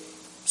scenario.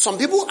 Some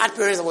people had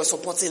parents that were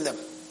supporting them.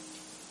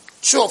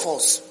 True or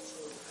false?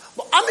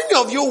 But how many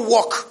of you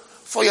work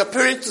for your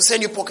parents to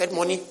send you pocket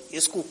money in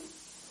school?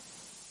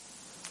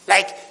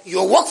 Like,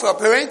 you work for your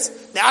parents,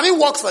 they haven't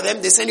worked for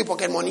them, they send you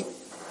pocket money.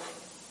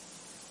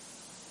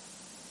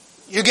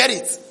 You get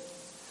it?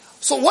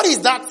 So what is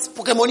that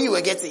pocket money you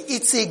were getting?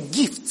 It's a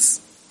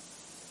gift.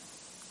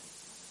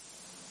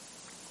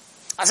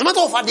 As a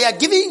matter of fact, they are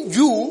giving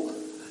you,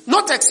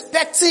 not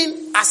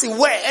expecting, as it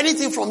were,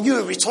 anything from you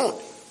in return.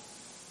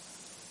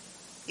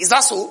 Is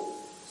that so?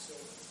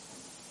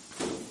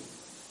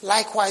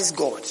 Likewise,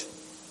 God.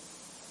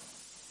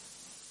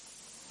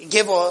 He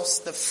gave us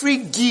the free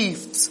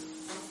gift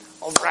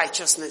of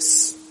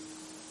righteousness.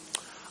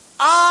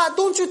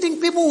 Don't you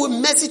think people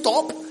will mess it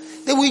up?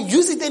 They will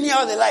use it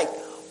anyhow they like.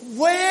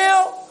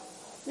 Well,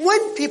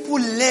 when people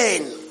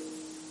learn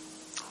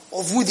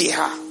of who they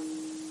are,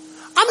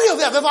 how many of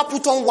you have ever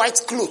put on white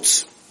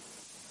clothes?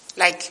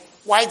 Like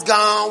white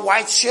gown,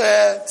 white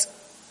shirt,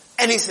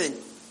 anything.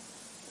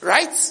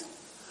 Right?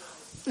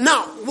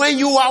 Now, when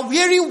you are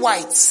wearing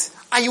white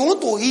and you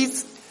want to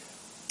eat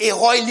a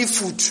oily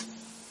food,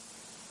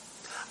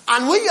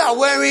 and when you are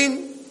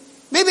wearing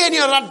maybe any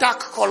other dark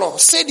color,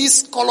 say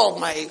this color of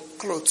my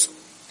clothes,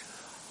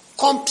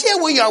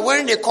 compare when you are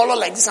wearing a color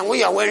like this and when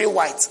you are wearing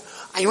white,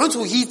 and you want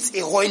to eat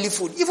a oily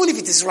food, even if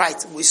it is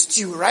rice with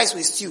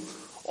stew,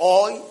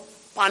 or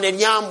pounded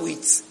yam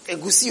with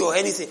egusi or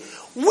anything,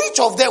 which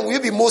of them will you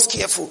be most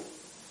careful?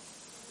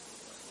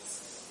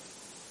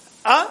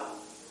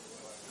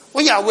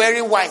 When you are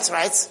wearing white,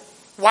 right?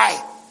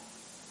 Why?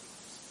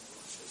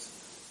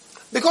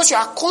 Because you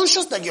are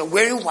conscious that you are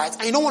wearing white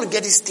and you don't want to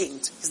get it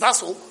stained. Is that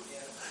so?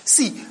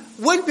 See,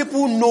 when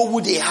people know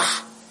who they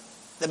are,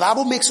 the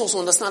Bible makes us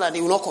understand that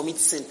they will not commit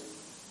sin.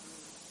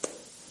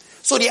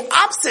 So the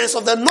absence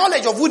of the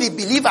knowledge of who the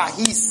believer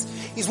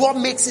is what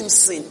makes him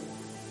sin.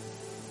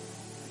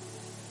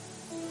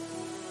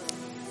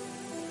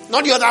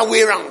 Not the other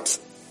way around.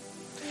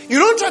 You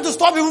don't try to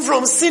stop people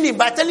from sinning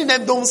by telling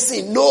them don't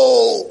sin.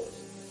 No.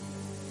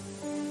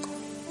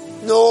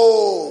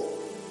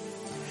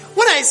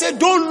 When I say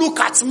don't look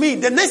at me,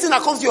 the next thing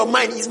that comes to your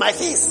mind is my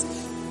face.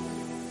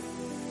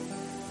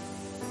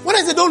 When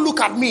I say don't look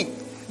at me,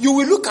 you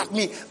will look at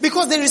me.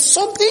 Because there is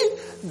something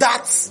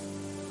that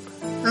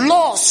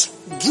laws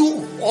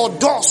do or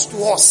does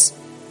to us.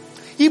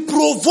 He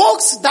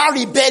provokes that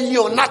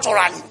rebellion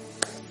naturally.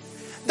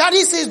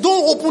 Daddy says,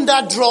 don't open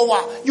that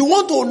drawer. You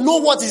want to know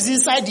what is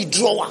inside the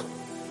drawer.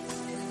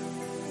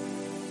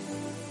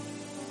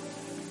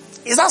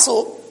 Is that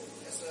so?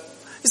 Yes, sir.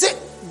 He said,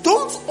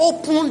 don't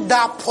open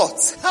that pot.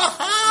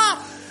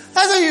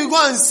 That's how you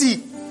go and see.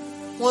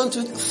 1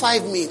 to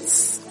 5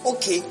 minutes.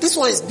 Okay, this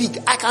one is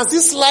big. I can still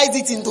slice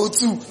it into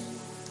 2.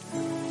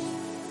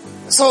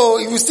 So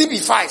it will still be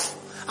 5.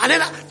 And then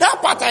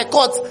that part I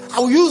cut,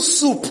 I will use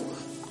soup.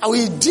 I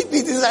will dip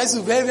it inside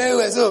soup very, very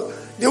well. So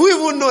they won't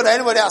even know that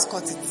anybody has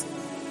cut it.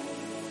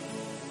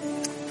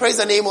 Praise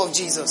the name of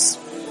Jesus.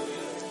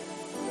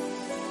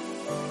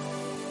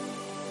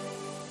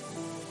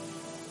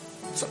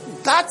 So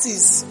that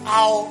is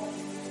how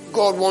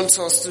God wants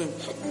us to,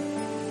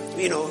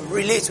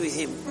 relate with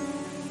Him.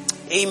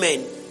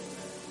 Amen.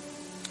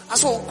 And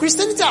so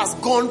Christianity has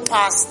gone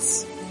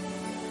past,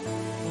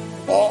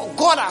 or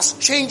God has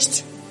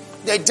changed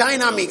the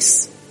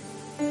dynamics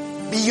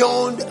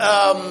beyond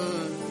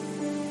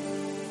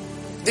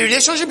the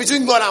relationship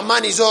between God and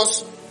man is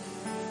just,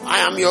 I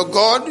am your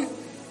God,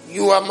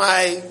 you are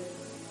my,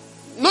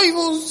 not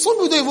even, some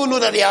people don't even know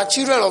that they are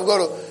children of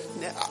God.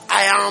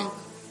 I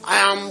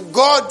am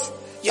God,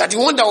 you are the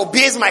one that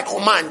obeys my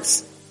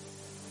commands.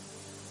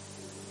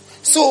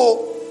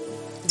 So,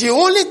 the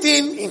only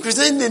thing in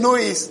Christianity they know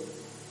is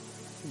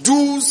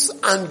do's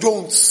and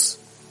don'ts.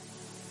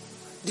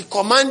 The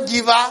command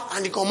giver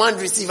and the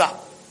command receiver.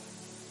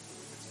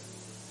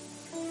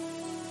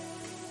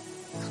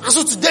 And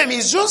so to them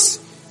it's just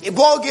a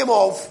ball game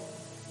of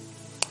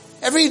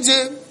every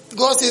day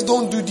God says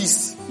don't do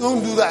this,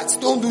 don't do that,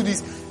 don't do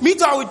this. Me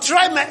too, I will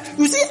try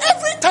you see,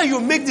 every time you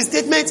make the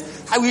statement,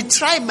 I will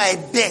try my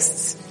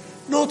best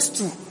not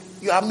to.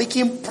 You are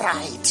making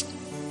pride.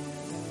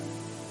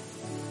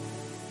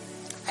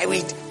 I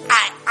will,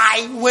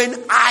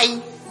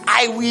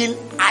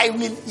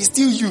 it's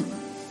still you.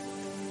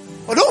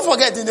 But don't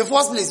forget, in the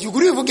first place, you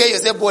couldn't even get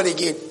yourself born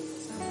again.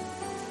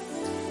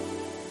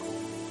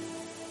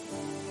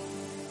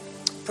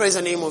 Praise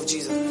the name of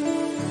Jesus.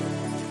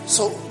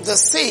 So the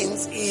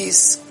saint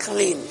is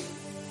clean.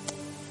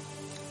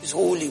 He's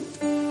holy.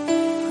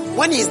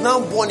 When he is now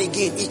born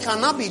again, he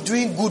cannot be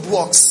doing good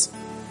works.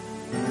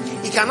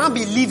 He cannot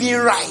be living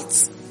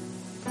right.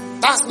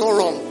 That's not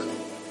wrong.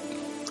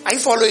 Are you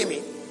following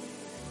me?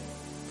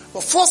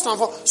 But first and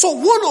foremost, so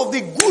one of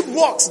the good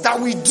works that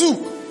we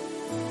do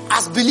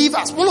as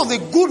believers, one of the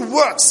good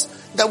works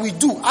that we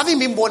do, having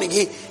been born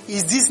again,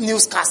 is this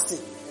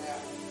newscasting.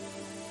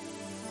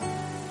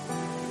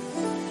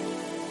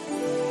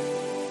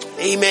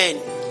 Amen.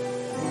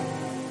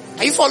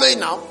 Are you following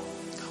now?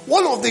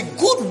 One of the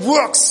good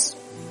works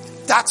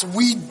that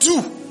we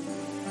do.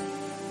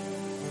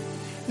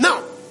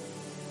 Now,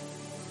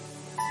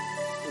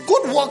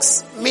 good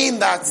works mean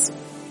that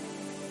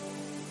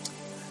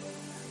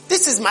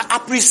this is my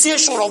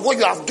appreciation of what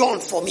you have done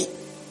for me.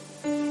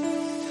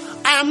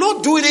 I am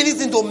not doing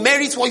anything to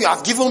merit what you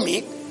have given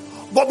me,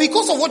 but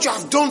because of what you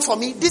have done for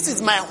me, this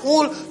is my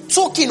whole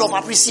token of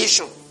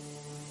appreciation.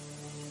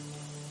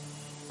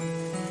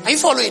 Are you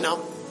following now?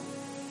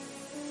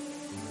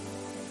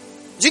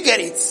 Do you get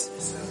it?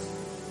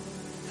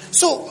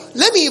 So,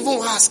 let me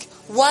even ask,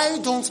 why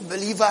don't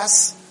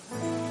believers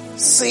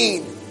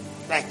sin?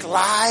 Like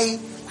lie,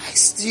 like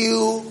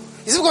steal?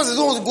 Is it because they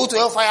don't want to go to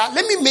hellfire?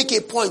 Let me make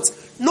a point.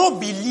 No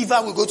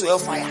believer will go to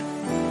hellfire.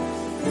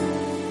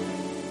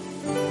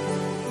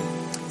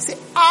 Say,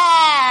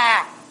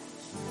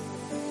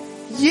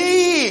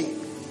 yay.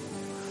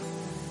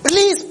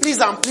 Please, please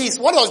and please.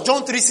 What does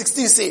John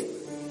 3:16 say?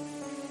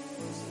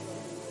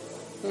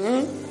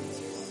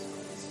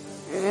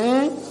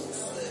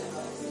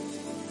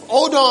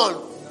 Hold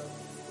on.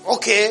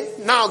 Okay,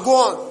 now go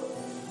on.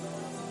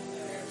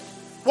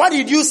 What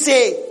did you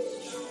say?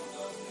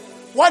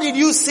 What did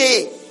you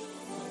say?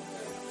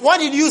 What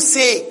did you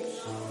say?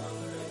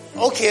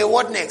 Okay,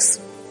 what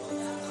next?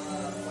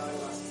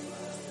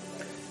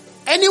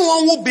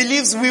 Anyone who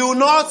believes will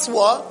not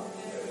what?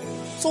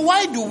 So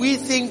why do we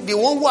think the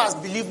one who has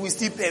believed will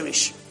still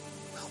perish?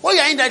 What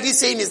you are indirectly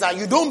saying is that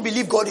you don't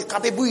believe God is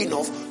capable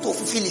enough to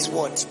fulfill His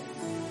word.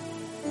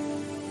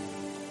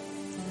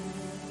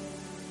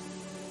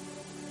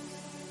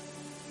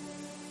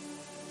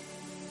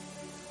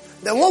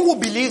 The one who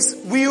believes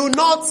will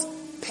not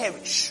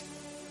perish.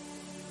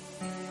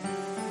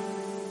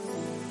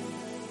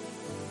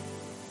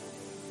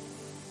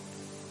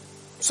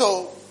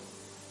 So,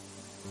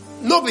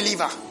 no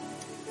believer.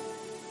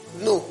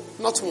 No,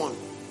 not one.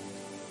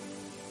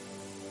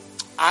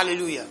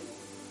 Hallelujah.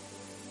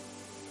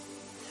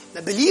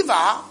 The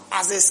believer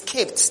has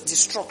escaped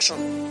destruction.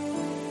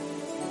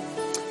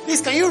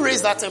 Please, can you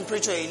raise that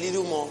temperature a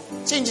little more?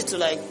 Change it to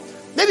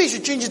maybe you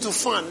should change it to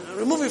fan.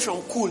 Remove it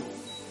from cool.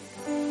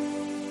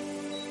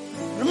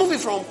 Remove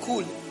it from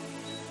cool.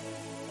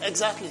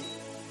 Exactly.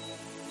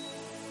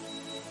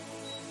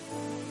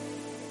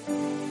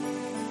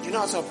 You know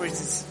how to operate it.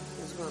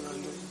 Let's go and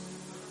undo.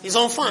 It's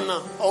on fan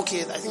now.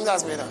 Okay, I think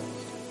that's better.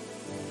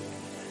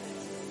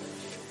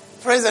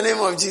 Praise the name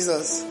of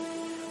Jesus.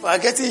 We are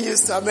getting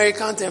used to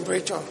American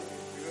temperature.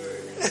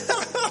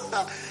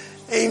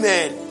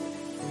 Amen.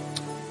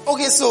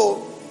 Okay,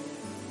 so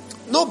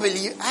no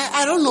belief.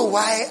 I don't know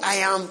why I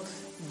am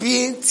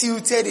being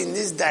tilted in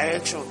this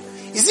direction.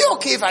 Is it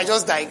okay if I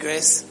just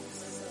digress?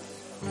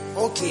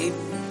 Okay.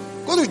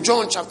 Go to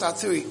John chapter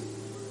 3.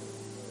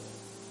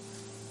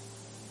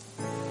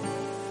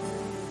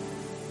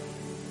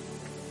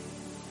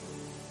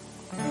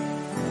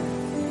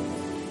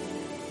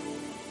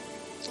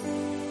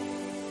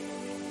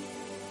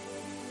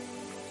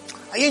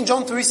 Again,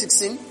 John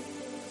 3:16.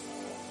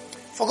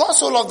 For God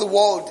so loved the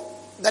world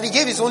that he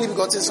gave his only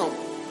begotten Son,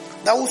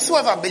 that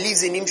whosoever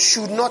believes in him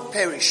should not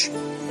perish,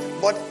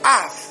 but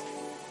have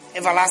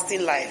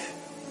everlasting life.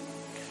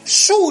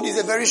 Should is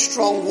a very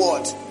strong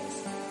word.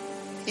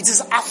 It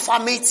is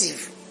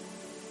affirmative.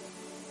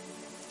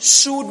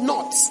 Should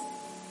not.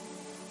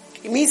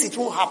 It means it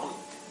won't happen.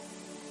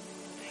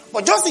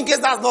 But just in case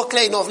that's not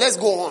clear enough, let's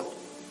go on.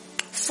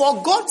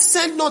 For God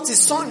sent not his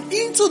Son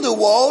into the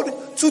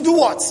world to do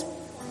what?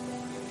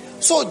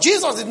 So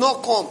Jesus did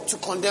not come to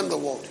condemn the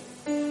world.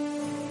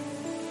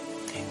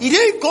 He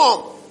didn't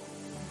come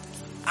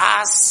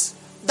as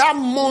that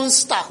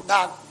monster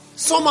that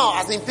somehow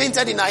has been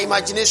painted in our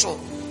imagination.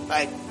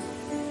 Like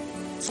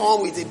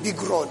someone with a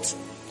big rod.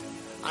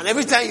 And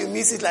every time you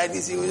miss it like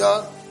this, you will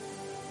just...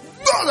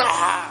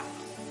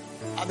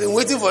 I've been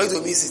waiting for you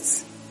to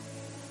miss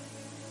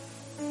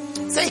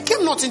it. So he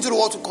came not into the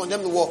world to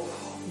condemn the world,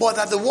 but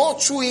that the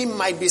world through him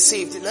might be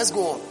saved. Let's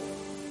go on.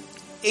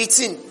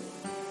 18.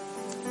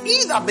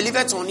 He that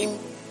believeth on him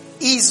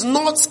is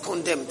not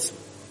condemned.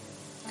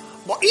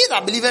 But he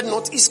that believeth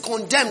not is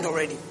condemned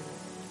already,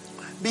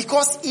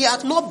 because he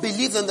hath not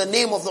believed in the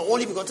name of the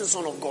only begotten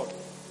Son of God.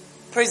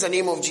 Praise the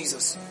name of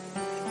Jesus.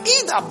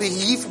 He that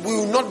believe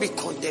will not be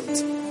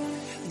condemned.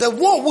 The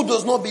one who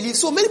does not believe.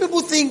 So many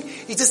people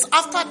think it is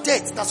after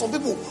death that some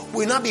people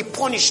will not be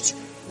punished.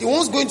 The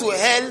ones going to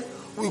hell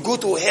will go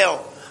to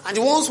hell. And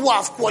the ones who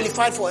have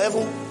qualified for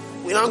heaven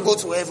will not go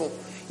to heaven.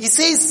 He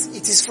says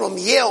it is from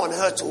here on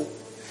earth.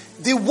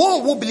 The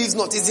one who believes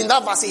not, is in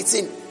that verse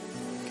 18,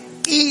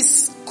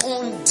 is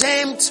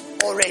condemned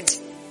already.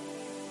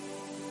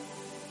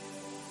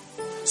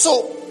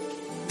 So,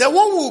 the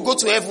one who will go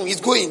to heaven is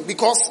going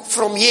because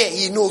from here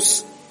he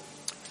knows.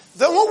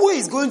 The one who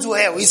is going to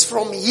hell is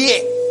from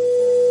here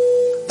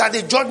that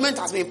the judgment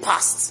has been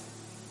passed.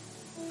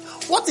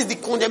 What is the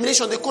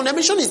condemnation? The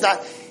condemnation is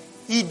that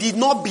he did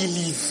not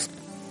believe.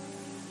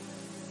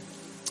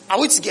 Are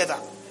we together?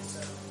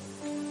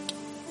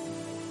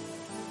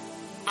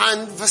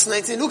 And verse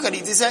 19, look at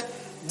it. He said,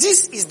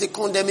 this is the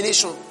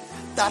condemnation,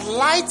 that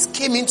light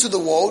came into the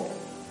world,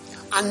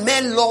 and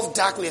men loved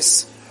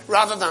darkness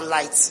rather than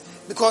light,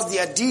 because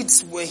their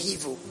deeds were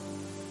evil.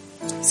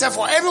 He said,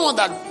 for everyone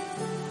that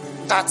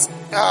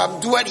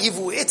doeth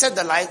evil hated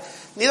the light,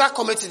 neither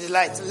cometh to the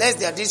light, lest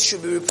their deeds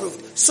should be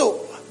reproved.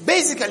 So,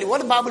 basically,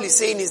 what the Bible is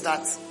saying is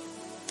that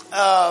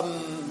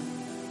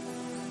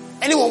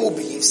anyone who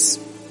believes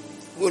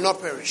will not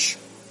perish.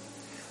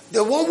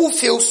 The one who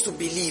fails to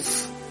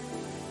believe,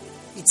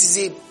 it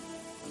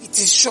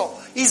is sure.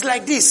 It's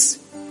like this.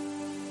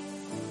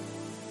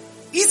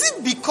 Is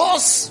it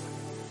because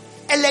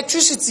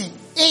electricity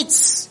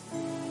hates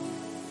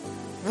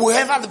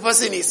whoever the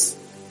person is,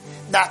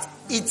 that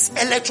it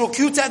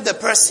electrocuted the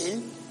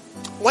person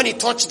when he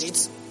touched it?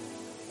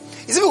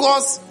 Is it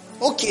because,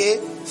 okay,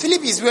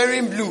 Philip is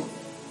wearing blue,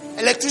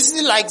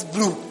 electricity likes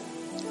blue,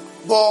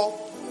 but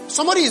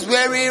somebody is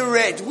wearing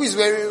red? Who is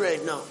wearing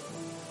red now?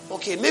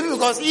 Okay, maybe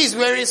because he is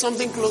wearing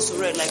something close to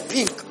red, like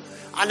pink,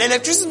 and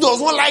electricity does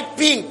not like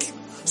pink.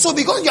 So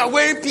because you are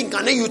wearing pink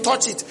and then you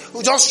touch it, it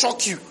will just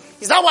shock you.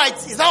 Is that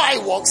how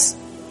it works?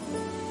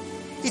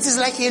 It is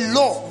like a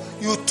law.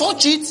 You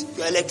touch it,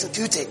 you are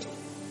electrocuted.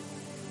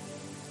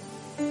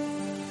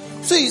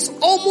 So it's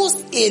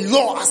almost a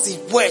law, as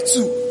it were,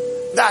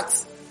 too,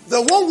 that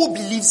the one who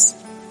believes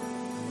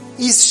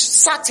is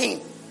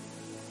certain.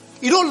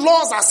 You know,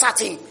 laws are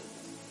certain.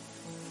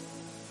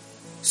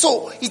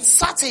 So it's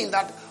certain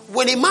that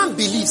when a man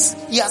believes,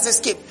 he has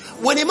escaped.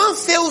 When a man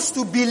fails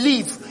to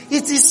believe,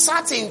 it is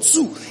certain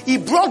too, he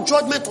brought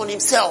judgment on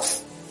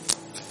himself.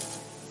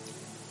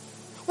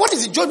 What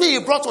is the judgment he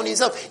brought on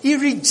himself? He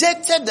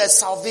rejected the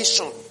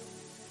salvation.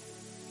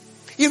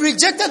 He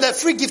rejected the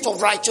free gift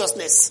of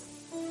righteousness.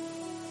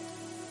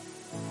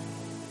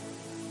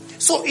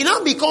 So it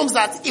now becomes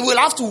that he will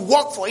have to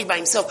work for it by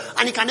himself,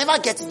 and he can never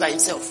get it by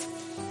himself.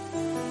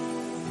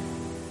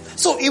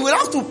 So he will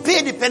have to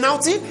pay the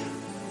penalty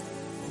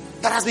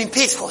that has been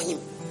paid for him.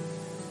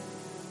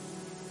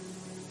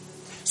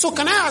 So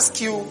can I ask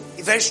you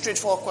a very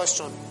straightforward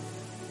question?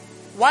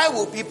 Why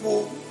will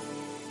people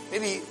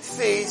maybe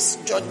face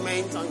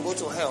judgment and go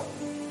to hell?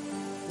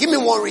 Give me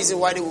one reason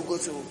why they will go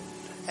to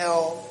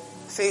hell,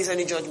 face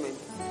any judgment.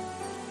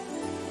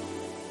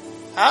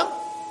 Huh?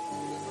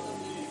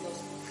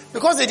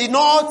 Because they did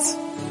not.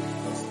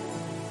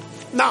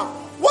 Now,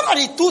 what are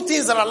the two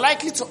things that are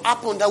likely to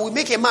happen that will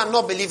make a man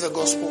not believe the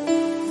gospel?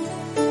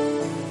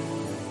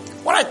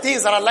 What are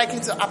things that are likely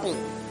to happen?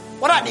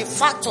 What are the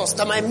factors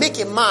that might make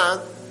a man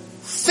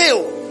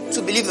fail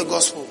to believe the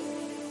gospel?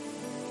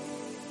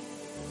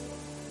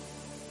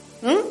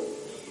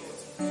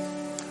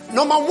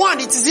 Number one,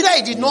 it is either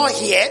he did not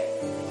hear,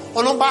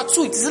 or number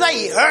two, it is either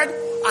he heard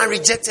and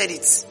rejected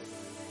it.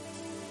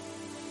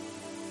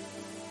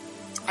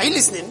 Are you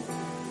listening?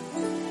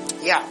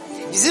 Yeah.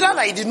 It is either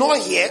that he did not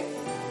hear,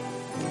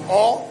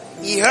 or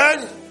he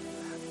heard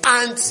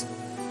and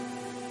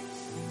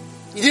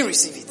he didn't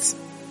receive it.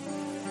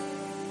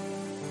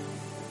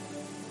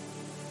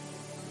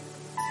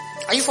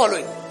 Are you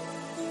following?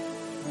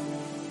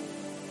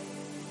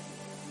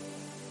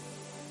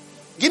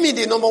 Give me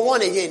the number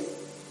one again.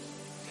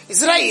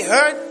 It's either he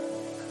heard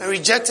and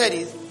rejected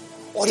it,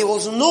 or there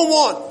was no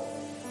one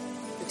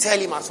to tell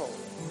him at all.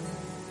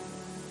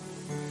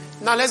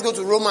 Now let's go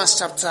to Romans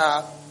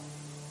chapter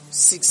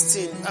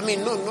 16.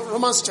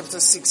 Romans chapter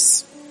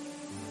 6.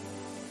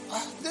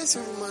 That's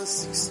Romans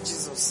 6,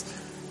 Jesus.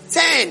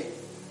 10.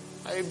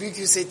 I rebuke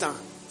you, Satan.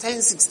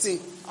 10:16.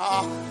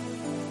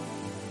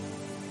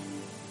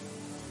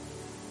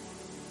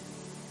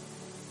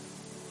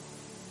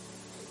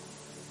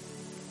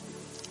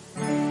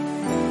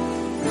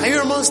 Are you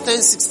Romans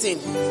 10:16?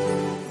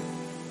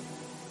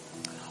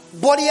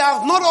 But ye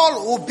have not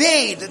all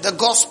obeyed the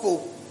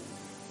gospel.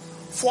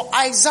 For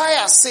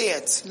Isaiah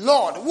saith,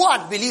 Lord, who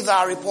hath believed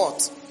our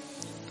report?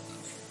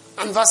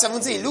 And verse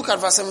 17, look at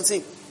verse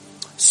 17.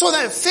 So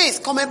then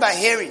faith cometh by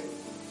hearing,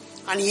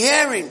 and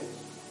hearing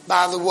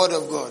by the word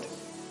of God.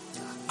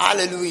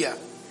 Hallelujah.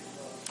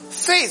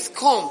 Faith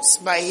comes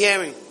by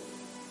hearing,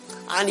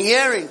 and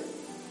hearing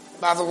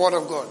by the word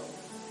of God.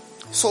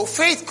 So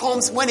faith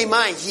comes when a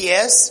man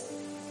hears,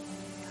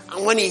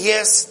 and when he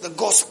hears the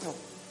gospel.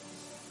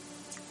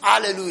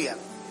 Hallelujah.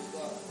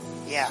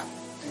 Yeah.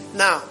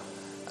 Now,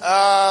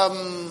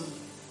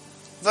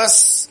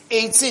 verse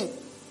 18.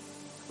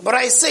 But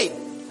I say,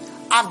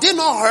 have they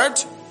not heard?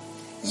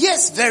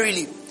 Yes,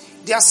 verily.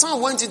 Their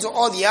sound went into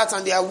all the earth,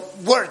 and their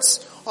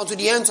words unto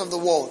the ends of the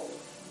world.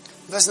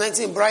 Verse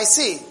 19. But I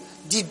say,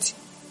 did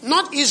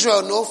not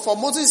Israel know? For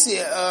Moses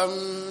here,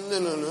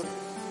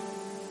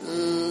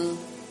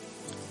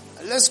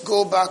 let's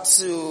go back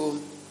to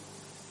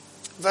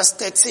verse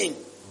 13.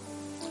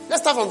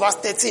 Let's start from verse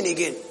 13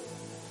 again.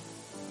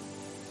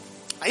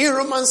 Are you in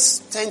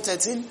Romans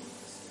 10:13?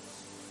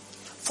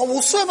 For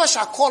whosoever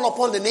shall call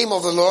upon the name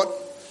of the Lord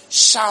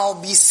shall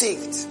be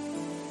saved.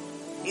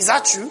 Is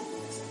that true?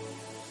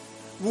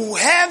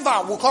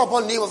 Whoever will call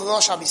upon the name of the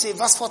Lord shall be saved.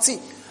 Verse 14.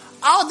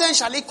 How then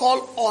shall they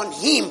call on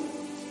him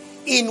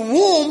in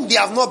whom they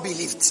have not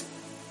believed?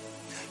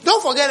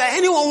 Don't forget that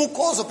anyone who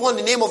calls upon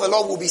the name of the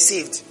Lord will be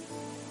saved.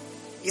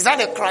 Is that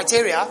the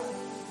criteria?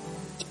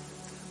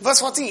 Verse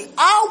 14.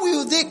 How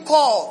will they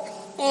call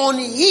on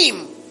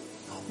him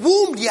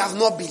whom they have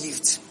not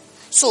believed?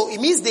 So it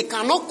means they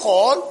cannot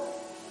call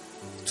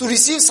to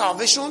receive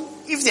salvation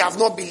if they have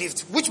not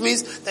believed. Which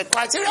means the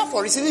criteria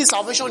for receiving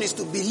salvation is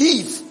to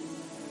believe.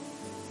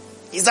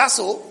 Is that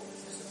so?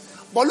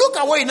 But look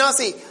at what he now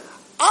says.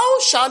 How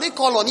shall they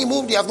call on him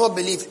whom they have not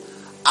believed?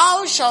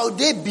 How shall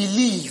they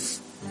believe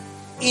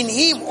in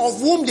him of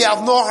whom they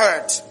have not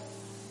heard?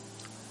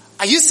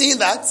 Are you seeing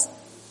that?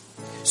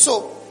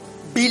 So,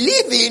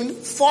 believing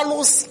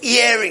follows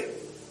hearing.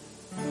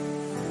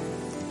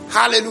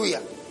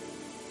 Hallelujah.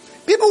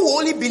 People will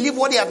only believe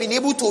what they have been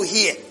able to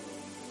hear.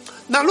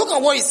 Now look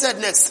at what he said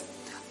next.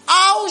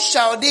 How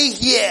shall they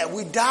hear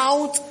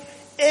without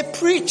a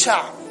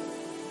preacher?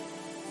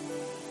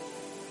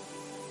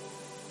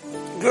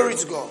 Glory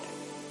to God.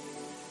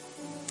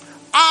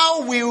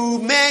 How will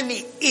men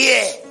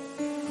hear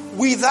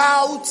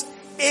without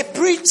a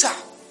preacher?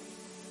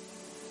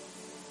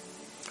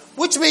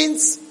 Which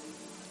means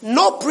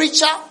no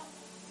preacher,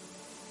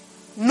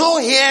 no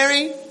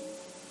hearing,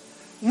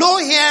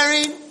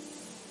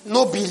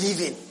 no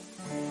believing.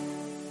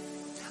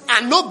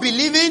 And no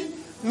believing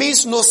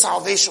means no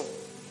salvation.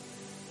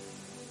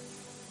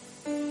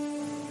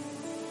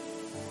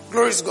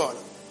 Glory to God.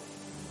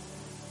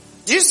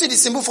 Do you see the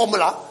simple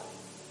formula?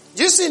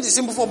 Do you see the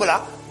simple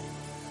formula?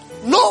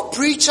 No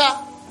preacher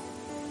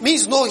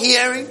means no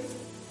hearing.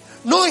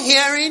 No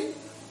hearing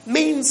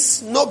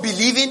means no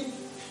believing.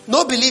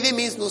 No believing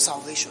means no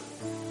salvation.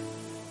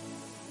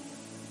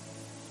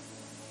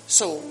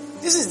 So,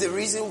 this is the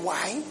reason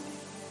why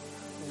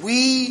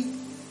we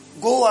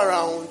go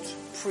around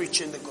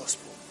preaching the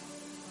gospel.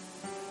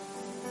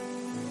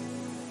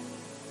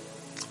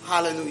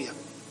 Hallelujah.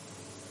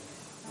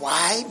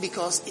 Why?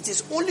 Because it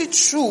is only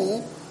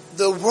through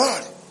the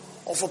word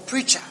of a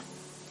preacher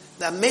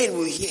that men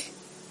will hear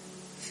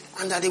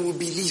and that they will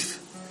believe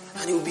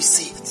and they will be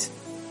saved.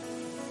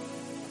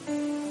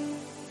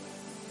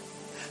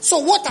 So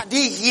what are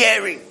they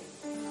hearing?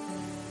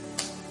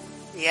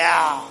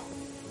 Yeah.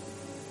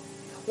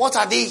 What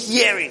are they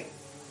hearing?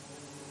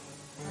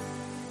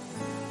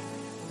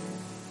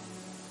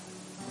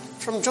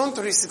 From John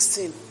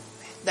 3:16,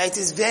 that it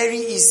is very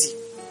easy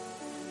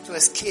to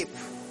escape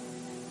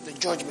the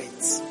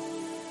judgment.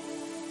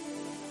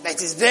 That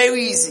it is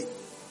very easy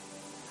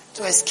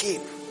to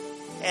escape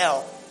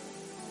hell.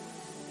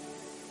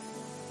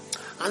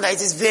 And that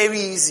it is very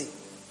easy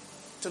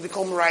to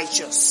become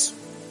righteous.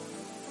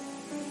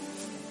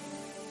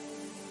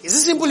 Is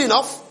it simple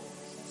enough?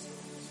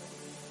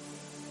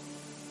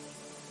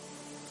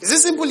 Is it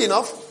simple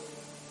enough?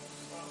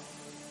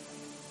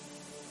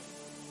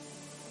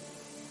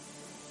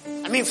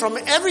 I mean, from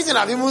everything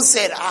I've even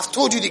said, I've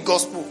told you the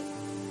gospel.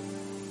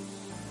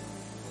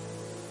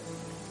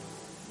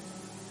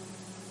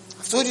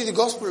 I've told you the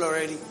gospel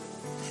already.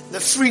 The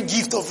free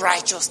gift of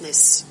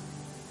righteousness.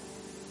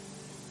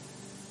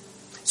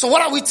 So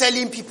what are we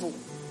telling people?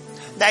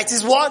 That it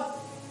is what?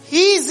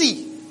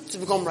 Easy to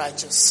become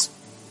righteous.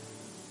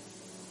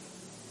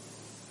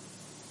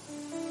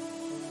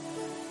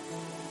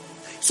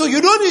 So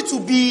you don't need to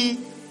be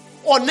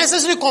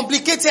unnecessarily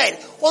complicated.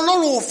 You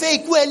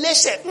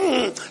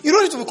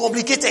don't need to be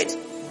complicated.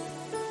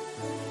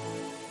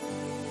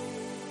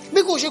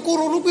 Because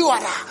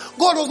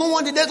God does not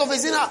want the death of a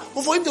sinner,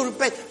 but for him to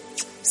repent.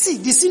 See,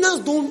 the sinners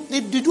don't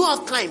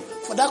have time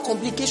for that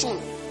complication.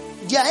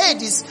 Their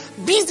head is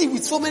busy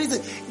with so many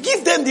things.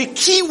 Give them the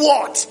key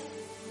word.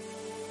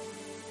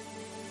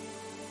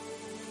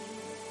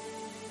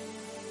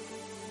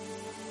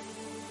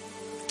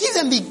 Give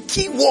them the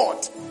key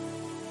word.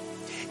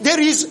 Let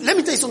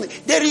me tell you something.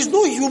 There is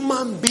no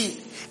human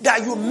being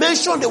that you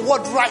mention the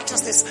word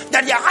righteousness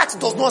that their heart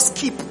does not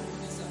skip.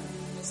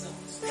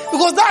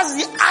 Because that's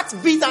the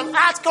heartbeat and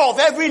heartcry of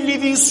every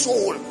living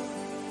soul.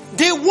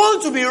 They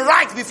want to be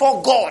right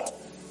before God.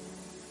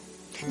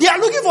 They are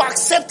looking for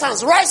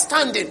acceptance, right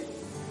standing.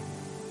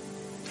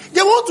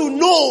 They want to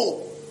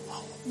know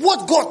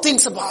what God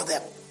thinks about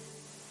them.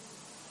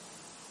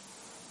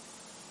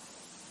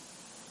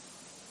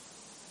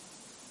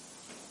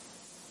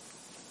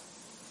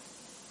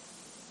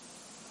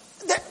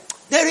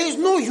 There is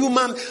no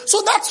human.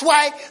 So that's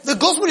why the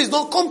gospel is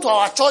not come to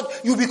our church,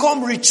 you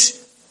become rich.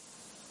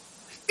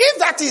 If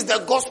that is the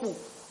gospel,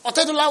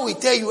 Otedola will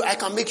tell you, I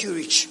can make you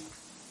rich.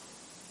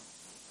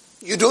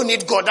 You don't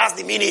need God, that's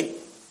the meaning.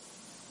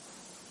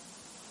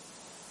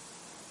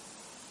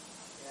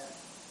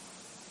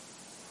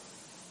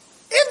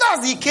 If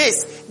that's the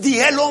case,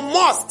 the Elon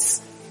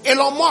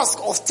Musk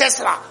of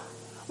Tesla,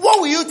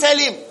 what will you tell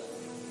him?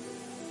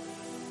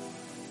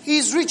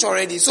 He's rich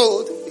already,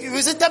 so you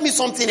will say, tell me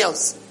something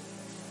else.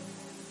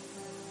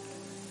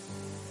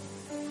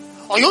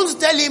 Or you want to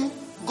tell him,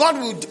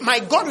 my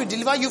God will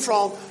deliver you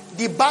from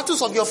the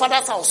battles of your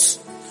father's house.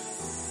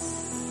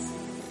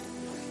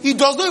 He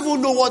does not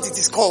even know what it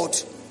is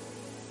called.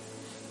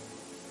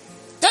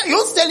 You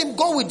want to tell him,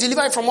 God will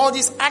deliver you from all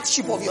this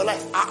hardship of your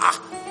life.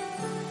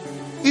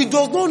 He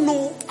does not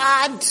know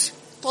hard,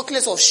 talk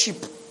less of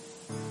sheep.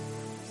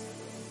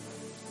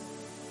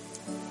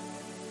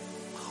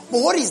 But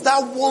what is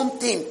that one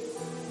thing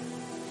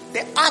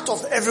the heart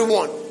of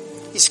everyone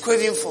is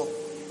craving for?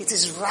 It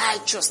is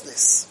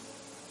righteousness.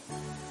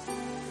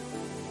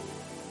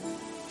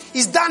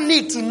 Is that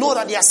need to know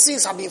that their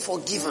sins have been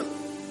forgiven.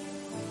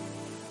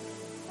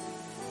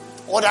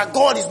 Or that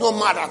God is not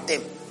mad at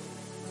them.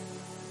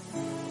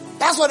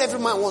 That's what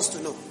every man wants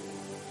to know.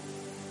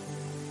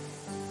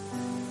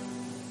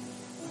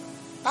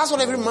 That's what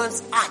every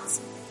man's heart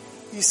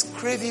is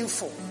craving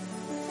for.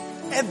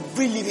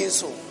 Every living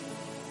soul.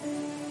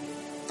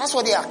 That's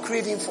what they are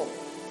craving for.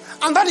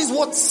 And that is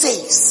what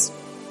saves.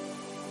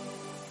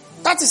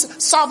 That is,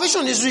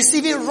 salvation is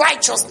receiving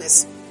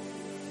righteousness.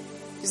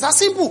 It's that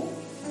simple.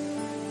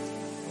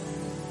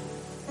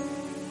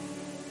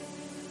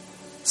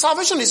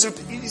 Salvation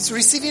is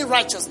receiving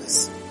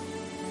righteousness.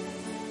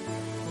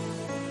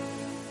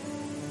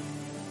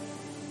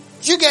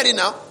 Do you get it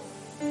now?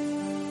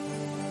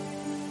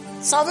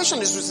 Salvation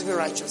is receiving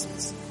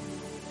righteousness.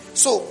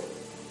 So,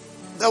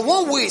 the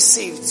one who is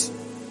saved,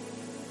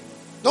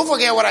 don't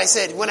forget what I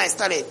said when I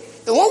started.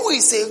 The one who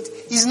is saved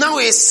is now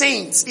a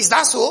saint. Is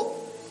that so?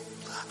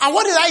 And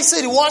what did I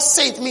say the word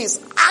saint means?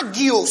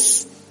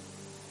 Agios.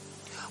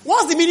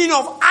 What's the meaning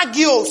of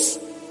agios?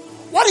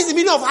 What is the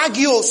meaning of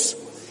agios?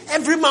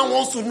 Every man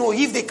wants to know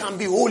if they can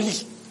be holy.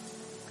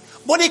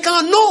 But they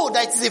can know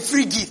that it's a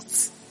free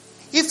gift.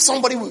 If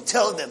somebody will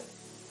tell them.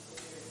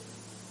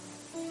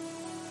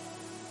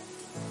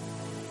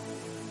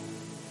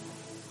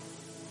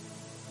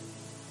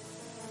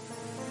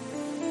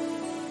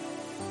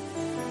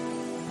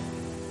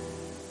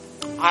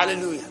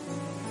 Hallelujah.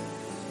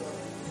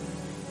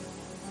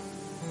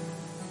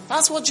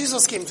 That's what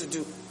Jesus came to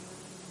do.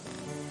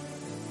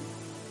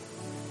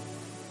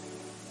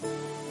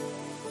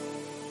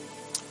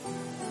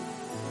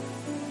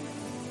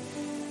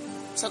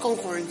 Second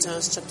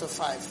Corinthians chapter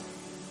 5.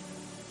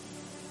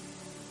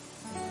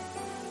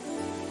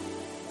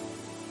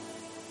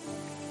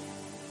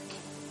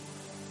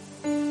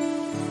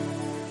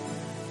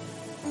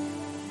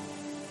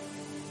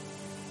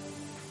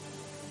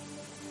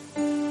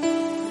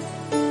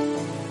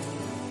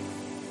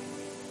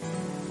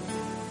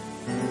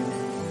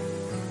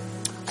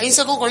 In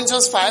 2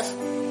 Corinthians 5,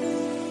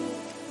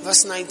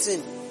 verse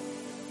 19.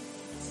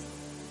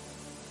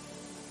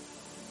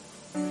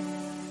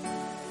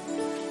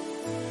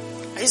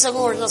 In 2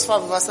 Corinthians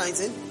 5, verse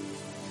 19.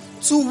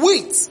 To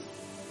wit,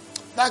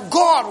 that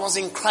God was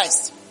in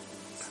Christ,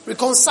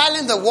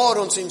 reconciling the world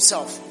unto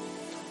himself,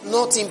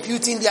 not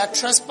imputing their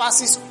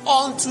trespasses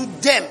unto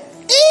them.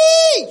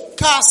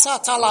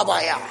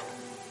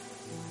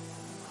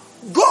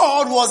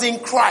 God was in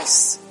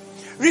Christ,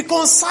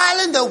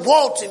 reconciling the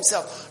world to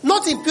himself,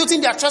 not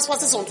imputing their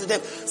trespasses unto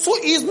them. So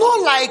it's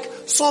not like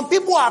some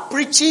people are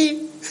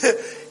preaching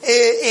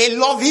a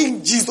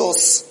loving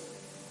Jesus.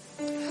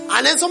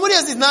 And then somebody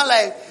else is not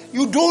like,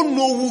 you don't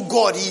know who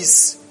God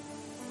is.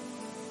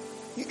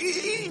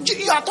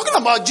 You are talking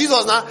about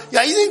Jesus now. You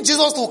are using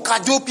Jesus to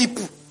cajole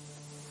people.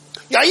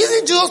 You are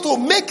using Jesus to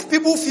make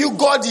people feel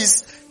God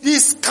is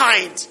this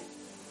kind.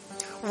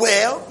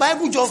 Well,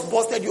 Bible just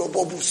busted your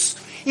bubbles.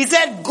 He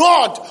said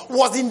God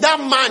was in that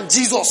man,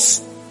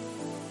 Jesus.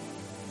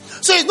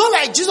 So it's not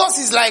like Jesus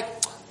is like,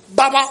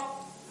 Baba,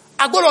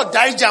 I got to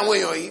die John,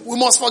 we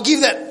must forgive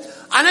them.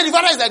 And then the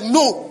father is like,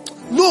 no.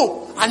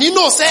 And he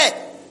knows,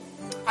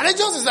 and then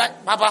Jesus is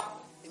like, Baba,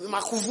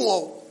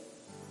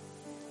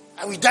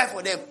 I will die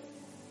for them.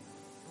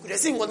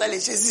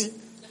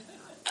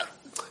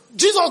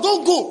 Jesus,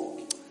 don't go.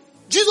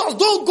 Jesus,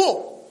 don't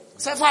go.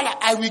 Say, Father,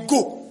 I will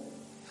go.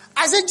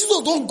 I said,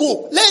 Jesus, don't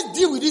go. Let's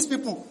deal with these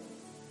people.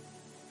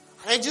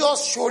 And then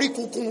Jesus, shori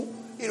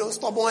kukun,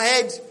 stubborn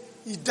head,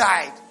 he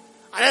died.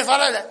 And then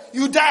Father said,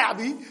 you die,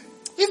 Abi.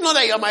 If not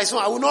that you are my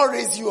son, I will not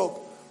raise you up.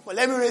 But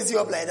let me raise you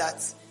up like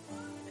that.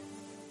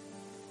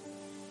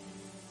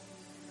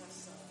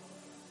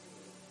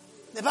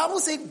 The Bible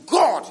says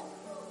God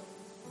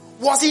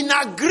was in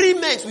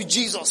agreement with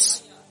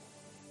Jesus.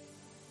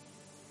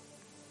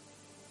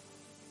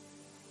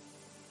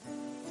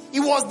 It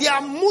was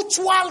their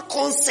mutual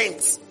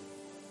consent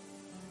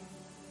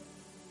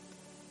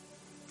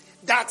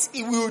that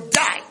he will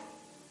die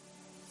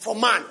for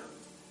man.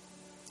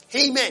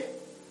 Amen.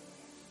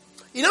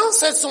 He now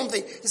said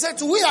something. He said,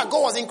 to we that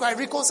God was in Christ,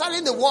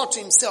 reconciling the world to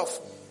himself.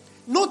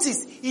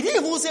 Notice, he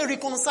didn't even say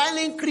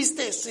reconciling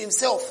Christians to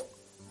himself.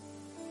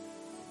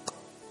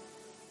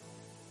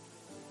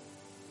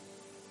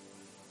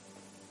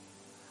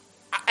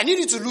 I need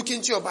you to look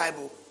into your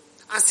Bible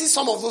and see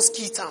some of those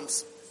key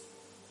terms.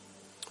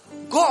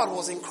 God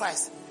was in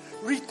Christ,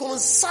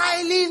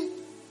 reconciling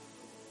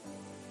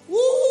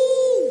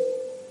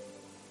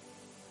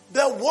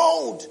the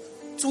world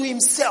to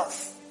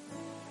himself.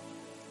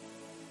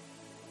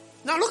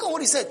 Now look at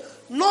what he said.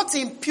 Not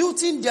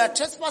imputing their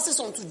trespasses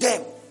unto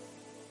them,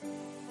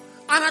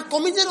 and had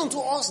committed unto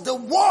us the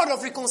word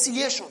of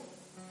reconciliation.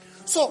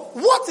 So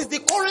what is the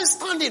current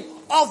standing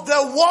of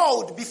the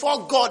world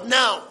before God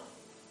now?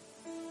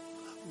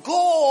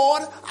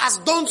 God has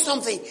done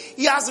something.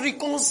 He has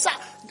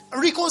reconciled.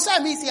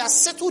 Reconcile means he has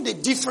settled the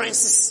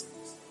differences.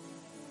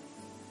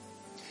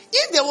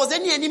 If there was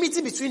any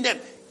enmity between them,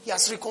 he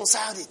has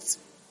reconciled it.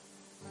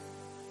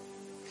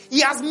 He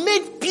has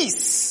made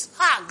peace.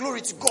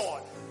 Glory to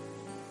God.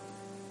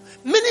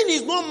 Meaning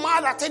he's not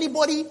mad at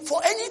anybody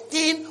for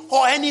anything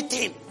or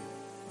anything.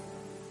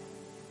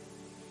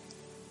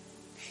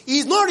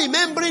 He's not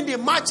remembering the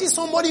matches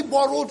somebody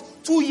borrowed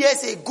 2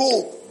 years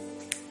ago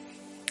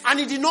and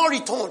he did not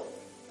return.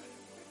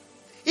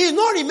 He's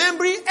not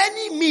remembering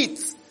any meat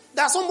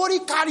that somebody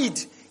carried.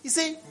 He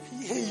said,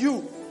 hey,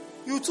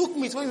 you took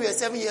meat when we were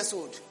 7 years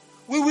old.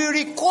 We will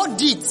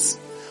record it.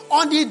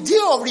 On the day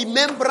of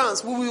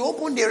remembrance, we will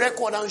open the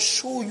record and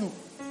show you.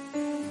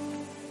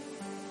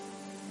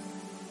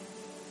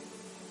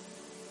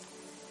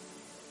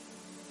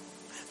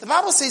 The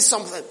Bible says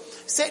something.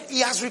 It said he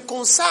has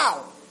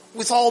reconciled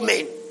with all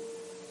men.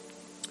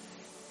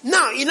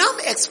 Now, he now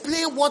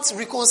explain what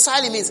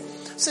reconciling means.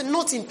 He said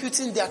not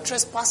imputing their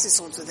trespasses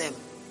unto them.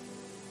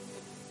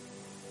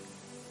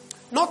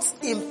 Not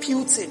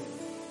imputing.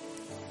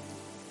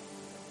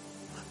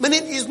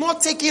 Meaning he's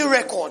not taking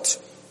record.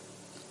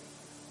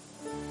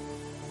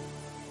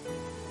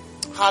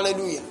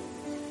 Hallelujah.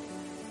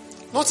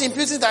 Not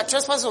imputing their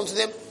trespasses unto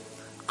them,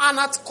 and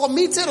hath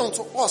committed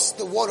unto us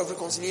the word of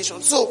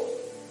reconciliation. So,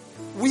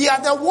 we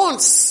are the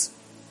ones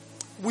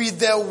with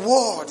the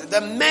word,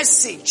 the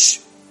message,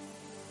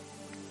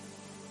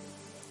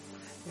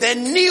 the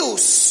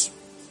news.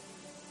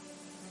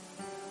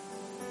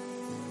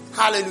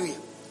 Hallelujah.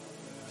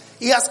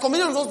 He has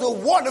committed unto us the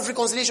word of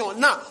reconciliation.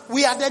 Now,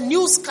 we are the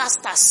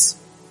newscasters,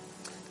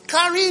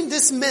 carrying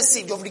this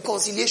message of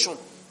reconciliation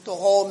to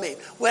all men.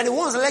 We are the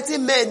ones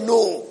letting men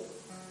know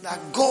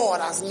that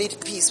God has made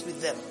peace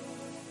with them.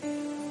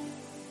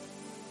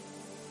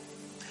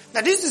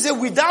 That is to say,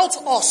 without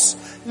us,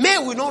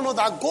 men will not know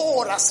that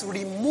God has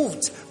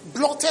removed,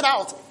 blotted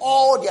out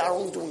all their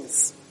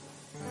wrongdoings.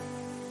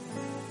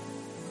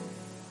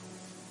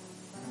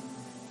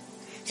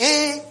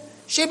 Hey,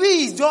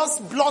 Shebi is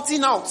just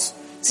blotting out.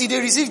 See, they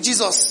receive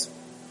Jesus.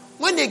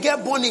 When they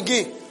get born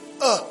again,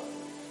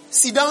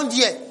 sit down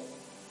there.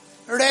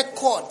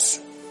 Record.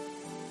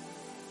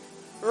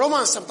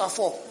 Romans chapter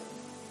 4.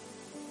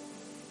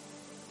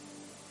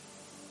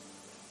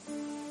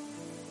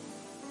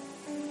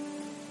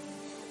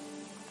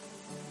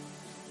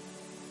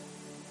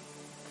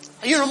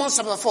 Are you in Romans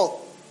chapter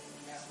 4?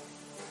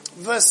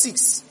 Verse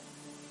 6.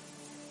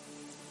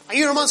 Are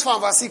you Romans 4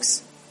 verse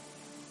 6?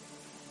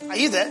 Are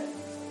you there?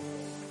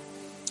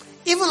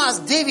 Even as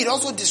David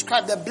also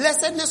described the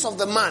blessedness of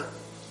the man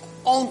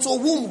unto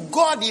whom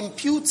God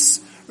imputes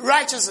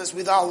righteousness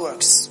without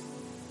works.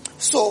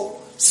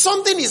 So,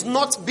 something is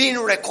not being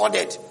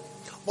recorded,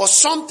 but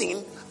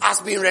something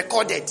has been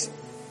recorded.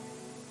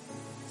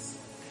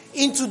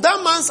 Into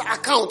that man's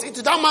account,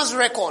 into that man's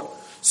record,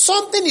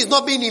 something is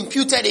not being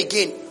imputed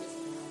again.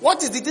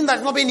 What is the thing that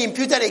is not being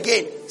imputed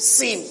again?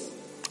 Sin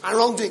and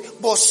wrongdoing.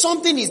 But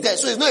something is there,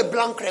 so it's not a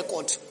blank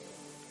record.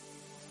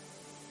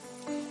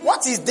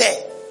 What is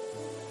there?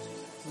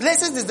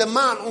 Blessed is the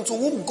man unto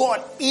whom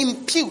God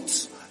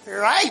imputes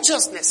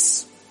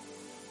righteousness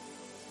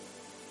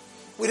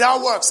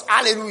without works.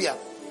 Hallelujah.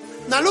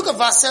 Now look at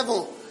verse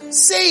 7.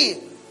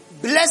 Saying,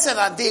 blessed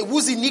are they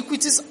whose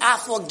iniquities are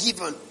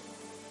forgiven,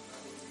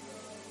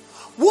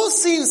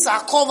 whose sins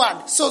are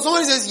covered. So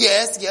somebody says,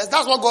 yes,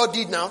 that's what God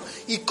did now.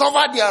 He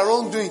covered their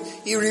wrongdoing.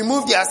 He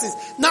removed their sins.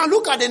 Now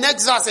look at the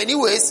next verse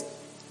anyways.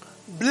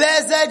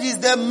 Blessed is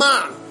the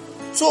man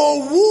to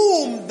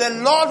whom the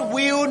Lord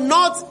will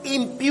not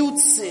impute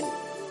sin.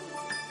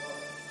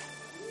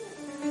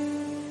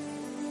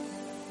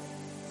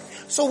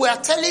 So we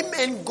are telling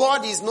men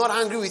God is not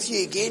angry with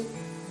you again.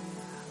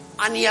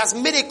 And he has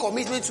made a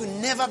commitment to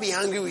never be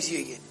angry with you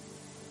again.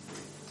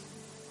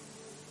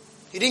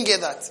 You didn't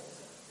get that?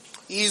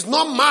 He is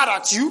not mad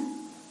at you.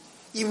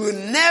 He will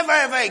never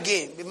ever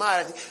again be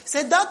mad at you.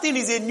 Say that thing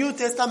is a New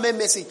Testament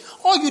message.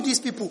 All you these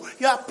people,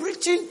 you are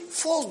preaching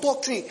false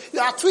doctrine. You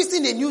are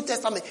twisting the New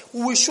Testament.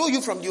 We will show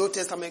you from the Old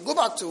Testament. Go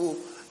back to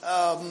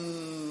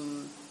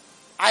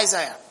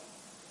Isaiah.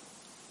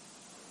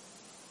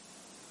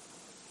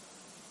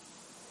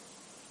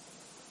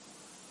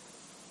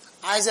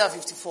 Isaiah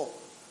 54.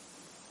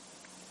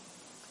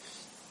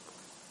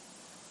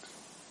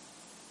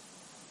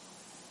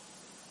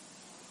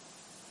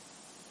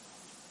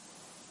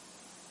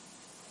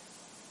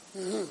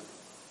 Mm-hmm.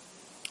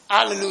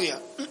 Hallelujah.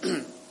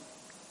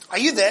 Are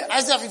you there?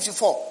 Isaiah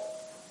 54.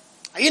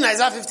 Are you in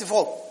Isaiah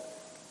 54?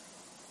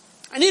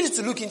 I need you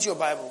to look into your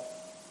Bible.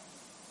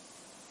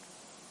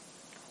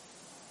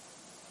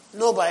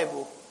 No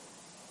Bible.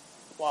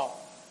 Wow.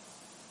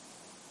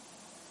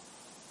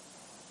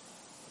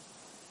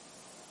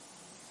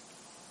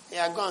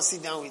 Yeah, go and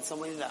sit down with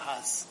somebody that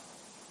has.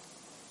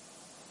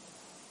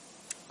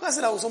 Go and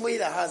sit down with somebody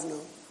that has no.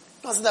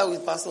 Go and sit down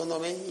with Pastor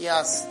Norman. He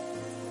has.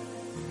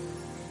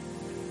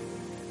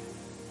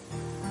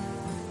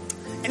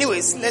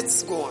 Anyways,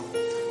 let's go on.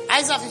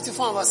 Isaiah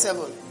 54 verse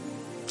 7.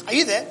 Are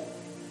you there?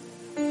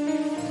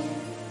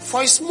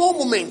 For a small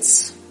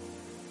moment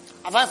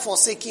have I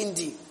forsaken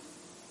thee,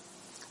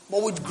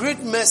 but with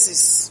great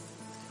mercies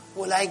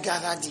will I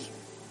gather thee.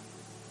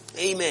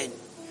 Amen.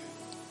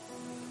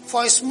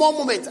 For a small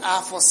moment I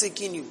have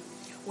forsaken you.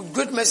 With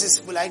great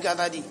mercies will I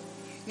gather thee.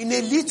 In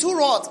a little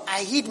wrath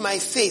I hid my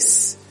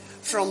face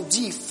from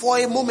thee for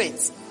a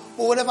moment.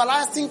 But with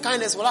everlasting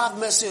kindness will I have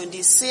mercy on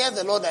thee, saith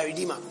the Lord thy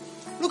Redeemer.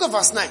 Look at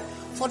verse 9.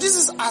 For this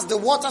is as the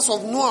waters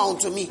of Noah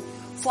unto me.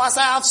 For as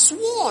I have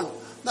sworn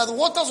that the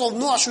waters of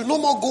Noah should no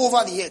more go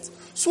over the earth,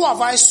 so have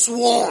I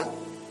sworn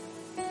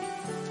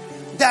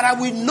that I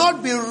will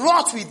not be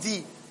wroth with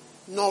thee,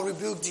 nor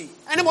rebuke thee.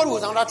 Anybody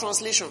with another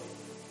translation?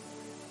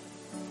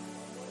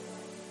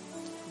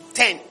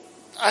 10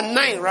 and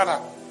 9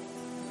 rather.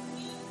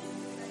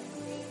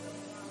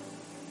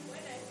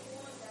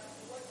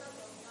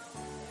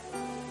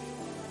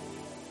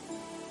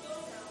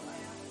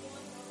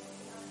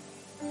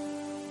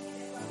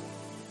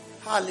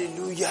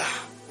 Hallelujah.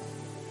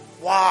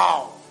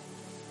 Wow.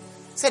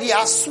 Said he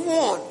has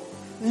sworn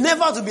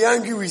never to be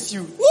angry with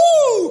you.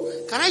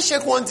 Woo! Can I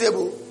shake one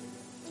table?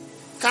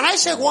 Can I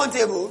shake one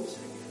table?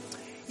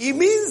 It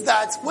means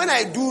that when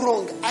I do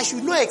wrong, I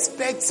should not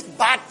expect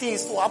bad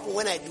things to happen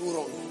when I do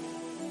wrong.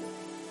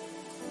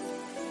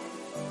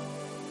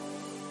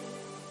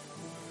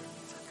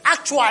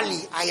 Actually,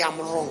 I am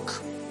wrong.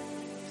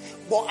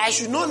 But I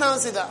should not now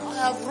say that I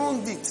have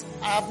wronged it.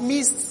 I have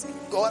missed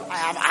God. I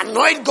have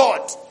annoyed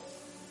God.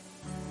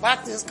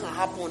 Bad things can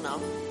happen now.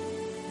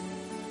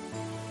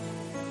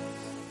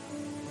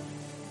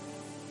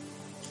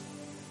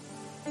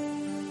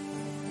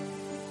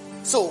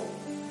 So,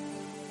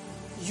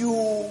 you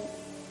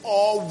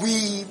or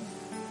we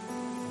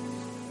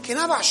can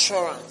have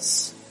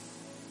assurance.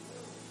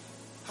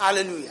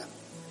 Hallelujah.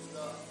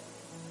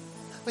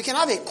 We can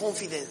have a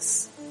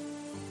confidence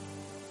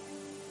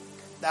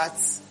that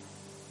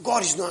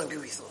God is not angry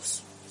with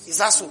us. Is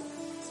that so?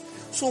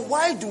 So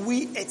why do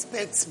we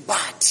expect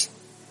bad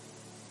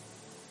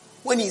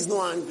when He is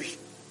not angry?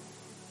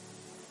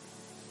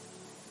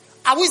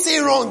 Are we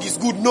saying wrong is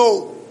good?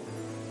 No.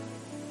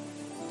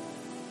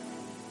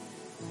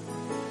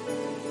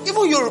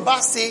 Even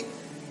Yoruba say,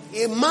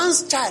 a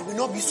man's child will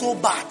not be so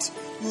bad,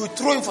 you will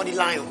throw him for the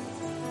lion.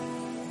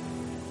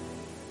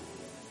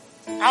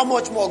 How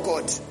much more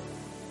God?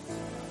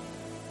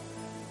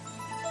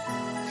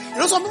 You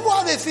know, some people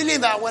have a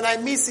feeling that when I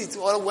miss it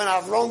or when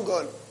I've wronged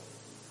God,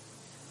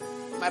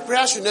 my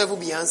prayer should never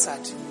be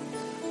answered.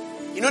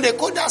 You know, they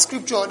quote that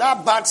scripture,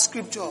 that bad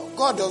scripture.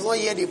 God does not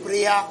hear the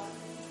prayer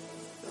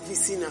of the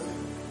sinner.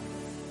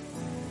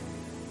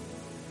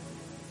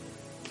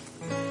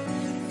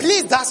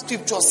 Place that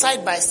scripture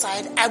side by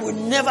side. I will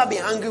never be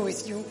angry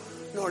with you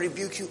nor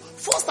rebuke you.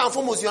 First and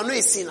foremost, you are not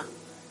a sinner.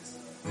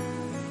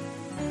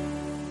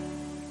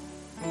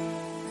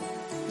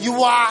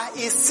 You are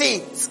a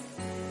saint.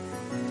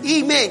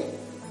 Amen.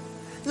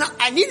 Now,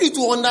 I need you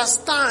to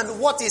understand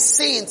what a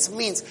saint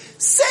means.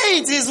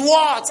 Saint is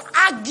what?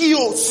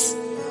 Agios.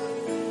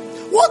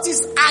 What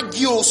is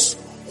Agios?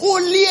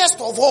 Holiest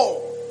of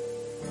all.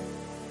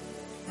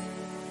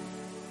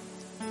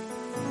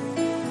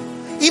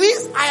 It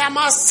means I am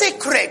as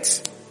sacred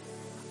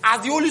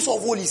as the holiest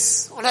of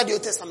holies under the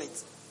Old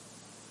Testament.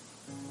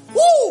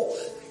 Woo!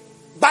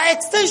 By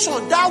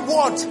extension, that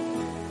word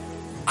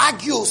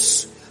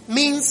Agios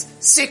means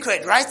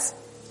sacred, right?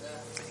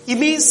 It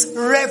means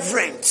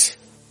reverent.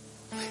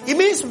 It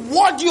means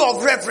worthy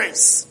of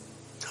reverence.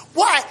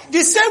 Why?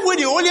 The same way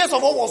the holiest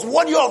of all was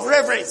worthy of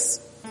reverence.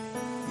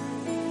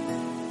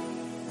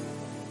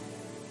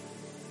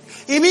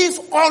 It means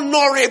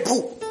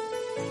honorable.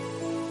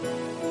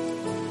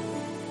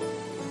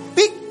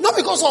 Not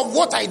because of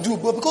what I do,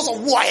 but because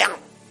of who I am.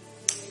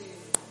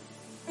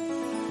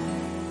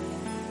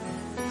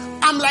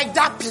 I'm like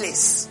that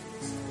place.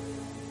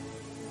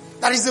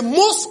 That is the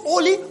most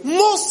holy,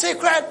 most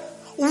sacred,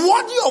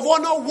 worthy of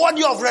honor,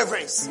 worthy of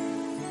reverence.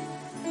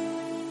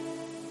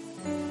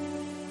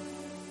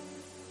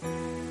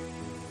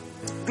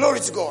 Glory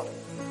to God.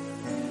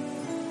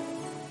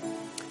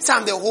 Say,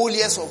 I'm the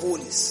holiest of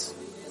holies.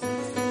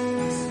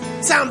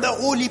 Say, I'm the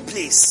holy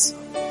place.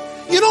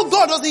 You know,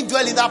 God doesn't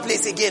dwell in that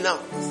place again now.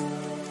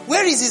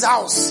 Where is his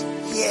house?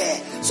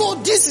 Yeah. So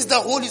this is the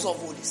holiest of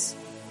holies.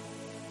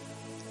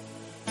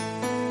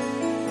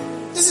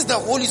 This is the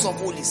holiest of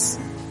holies.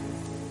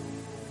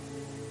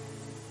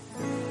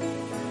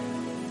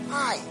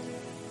 Hi.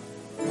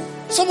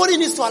 Somebody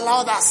needs to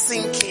allow that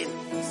sink in.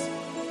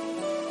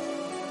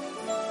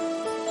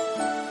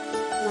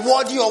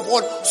 Worthy of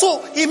honor.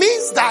 So it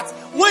means that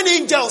when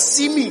angels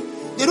see me,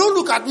 they don't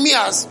look at me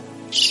as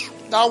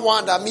that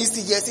one that missed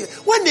it yesterday.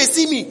 When they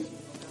see me,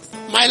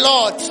 my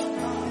Lord,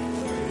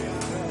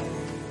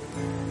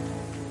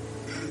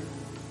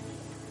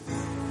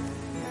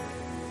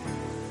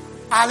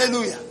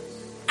 hallelujah,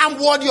 I'm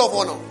worthy of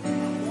honor.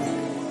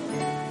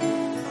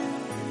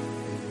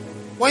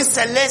 When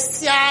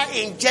celestial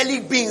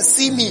angelic beings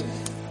see me,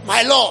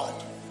 my Lord.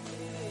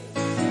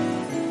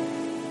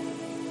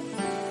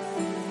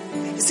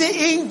 You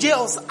see,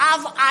 angels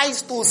have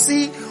eyes to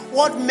see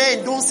what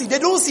men don't see. They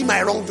don't see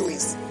my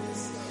wrongdoings.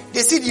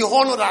 They see the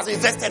honor that has been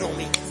vested on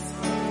me.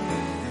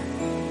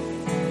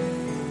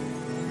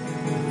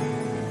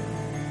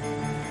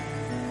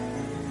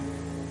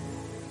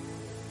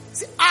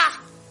 See,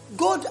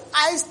 God's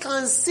eyes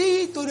can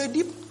see to the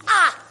deep.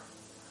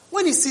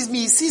 When he sees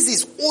me, he sees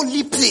his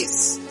holy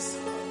place.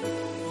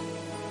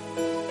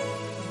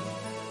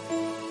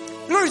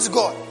 Glory to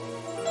God.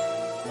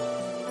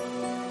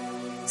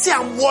 See,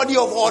 I'm worthy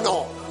of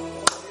honor.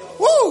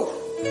 Woo!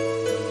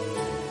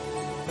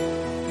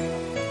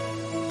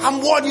 I'm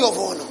worthy of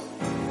honor.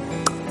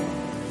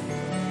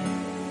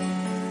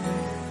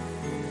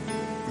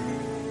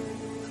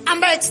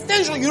 And by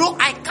extension, you know,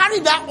 I carry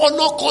that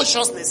honor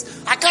consciousness.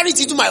 I carry it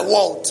into my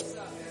world.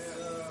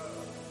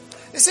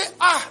 They say,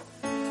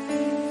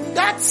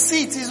 that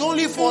seat is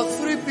only for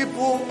 3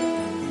 people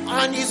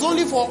and it's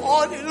only for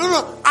all.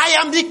 No. I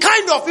am the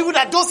kind of people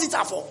that those seats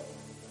are for.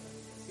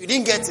 You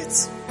didn't get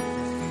it.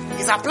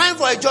 He's applying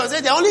for a job.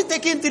 Say they're only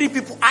taking 3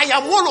 people. I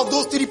am one of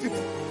those 3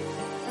 people.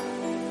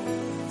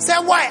 Say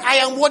why? I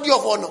am worthy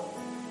of honor.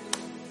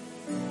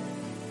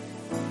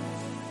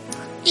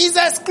 He's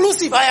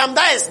exclusive. I am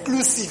that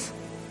exclusive.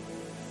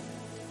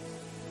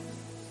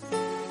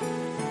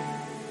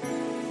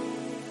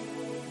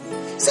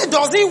 Say,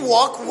 does it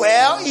work?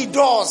 Well, it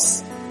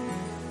does.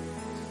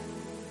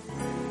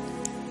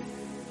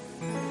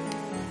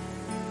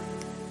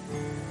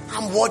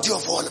 I'm worthy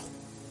of honor.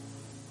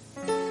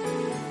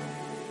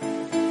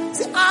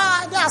 Say,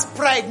 that's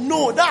pride.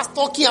 No, that's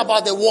talking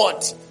about the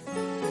word.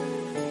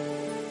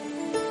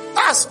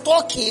 That's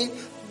talking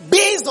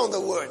based on the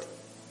word.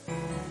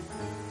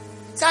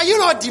 So are you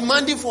not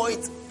demanding for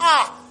it?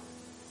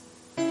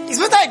 It's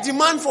better I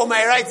demand for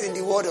my rights in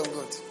the word of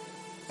God.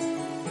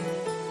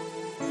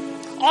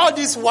 All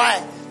this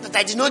while that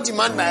I did not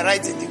demand my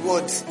rights in the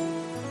word,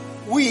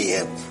 we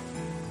help.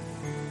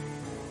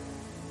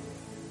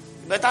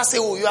 You better say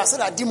who you are so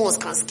that demons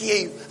can scare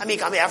you. I mean,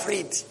 can be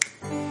afraid.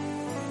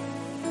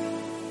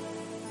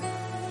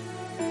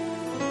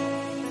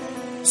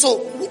 So,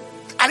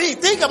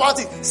 think about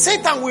it.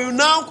 Satan will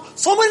now,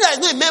 somebody that is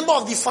not a member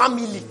of the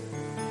family,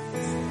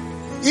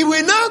 he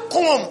will now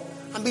come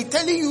and be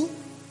telling you,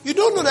 you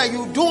don't know that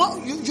you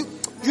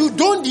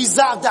don't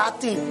deserve that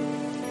thing.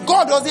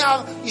 God doesn't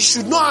have, he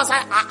should not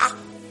answer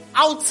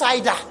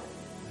outsider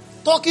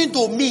talking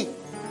to me,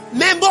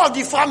 member of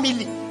the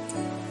family.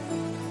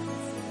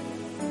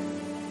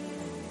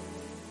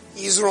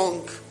 He's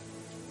wrong.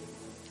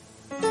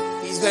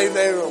 He's very,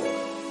 very wrong.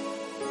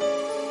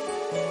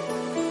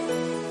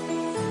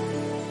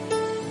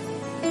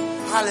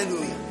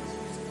 Hallelujah.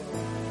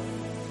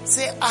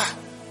 Say,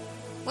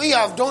 when you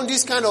have done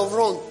this kind of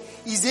wrong,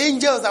 it's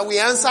angels that will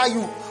answer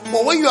you.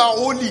 But when you are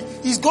holy,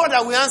 it's God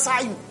that will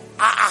answer you.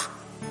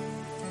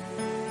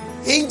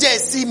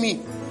 Angels see me.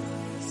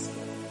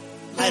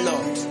 My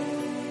Lord.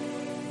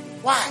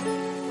 Why?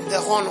 The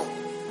honor.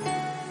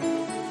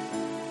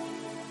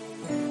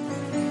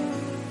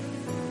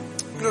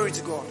 Glory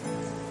to God.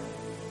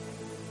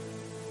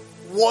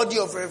 Worthy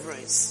of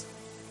reverence.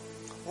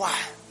 Why?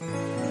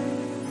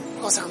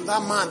 Because I'm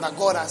that man that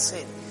God has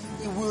said,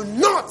 He will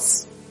not,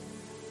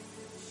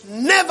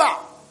 never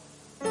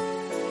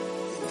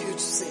impute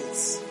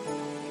sins.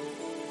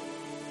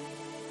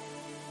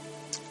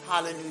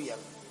 Hallelujah.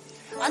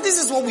 And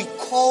this is what we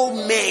call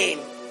men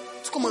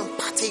to come and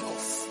partake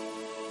of.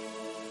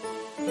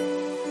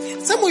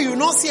 Some of you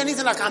not see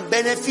anything that can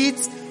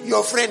benefit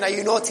your friend and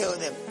you not tell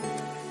them.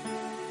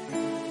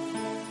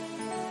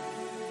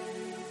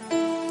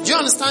 Do you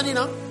understand it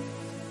now?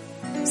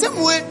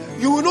 Same way,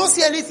 you will not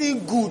see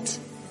anything good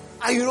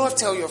and you not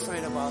tell your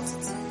friend about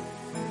it.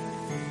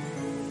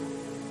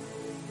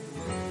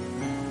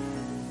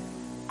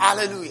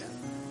 Hallelujah.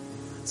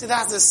 See,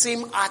 that's the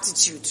same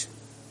attitude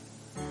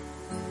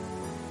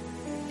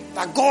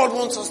that God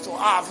wants us to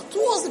have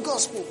towards the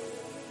gospel.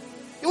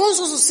 He wants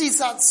us to see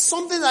it as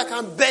something that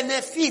can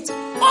benefit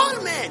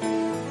all men.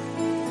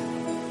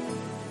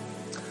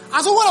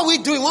 And so what are we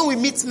doing when we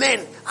meet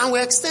men and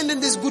we're extending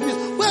this good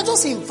news? We're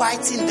just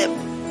inviting them.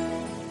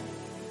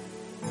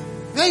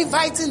 We're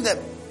inviting them.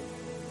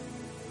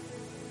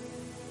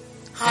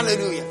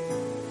 Hallelujah.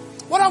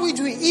 What are we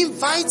doing?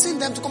 Inviting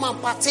them to come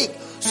and partake.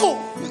 So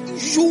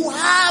you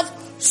have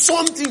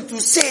something to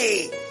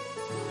say.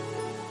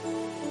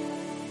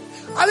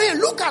 I mean,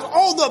 look at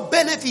all the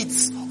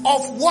benefits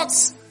of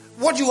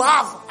what you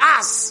have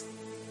as.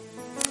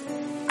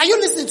 Are you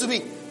listening to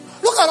me?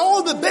 Look at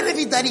all the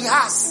benefit that he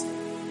has.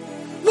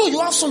 No,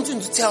 you have something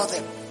to tell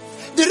them.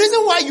 The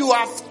reason why you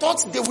have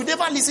thought they would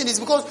never listen is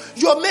because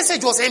your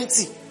message was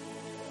empty.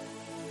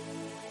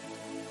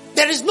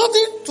 There is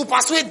nothing to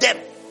persuade them.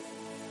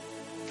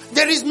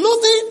 There is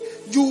nothing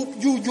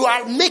you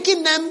are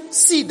making them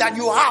see that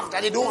you have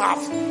that they don't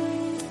have.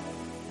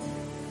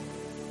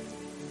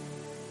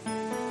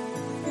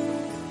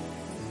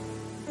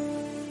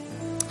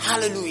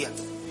 Hallelujah.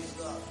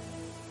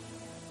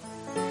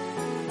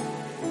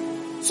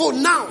 So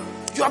now,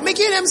 you are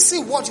making them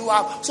see what you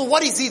have. So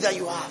what is it that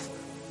you have?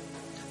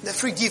 The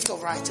free gift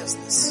of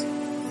righteousness.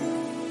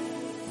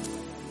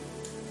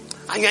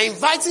 And you are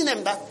inviting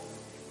them that,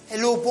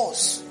 hello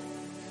boss,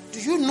 do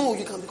you know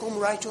you can become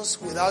righteous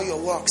without your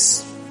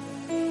works?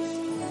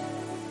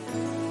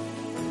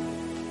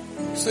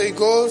 So he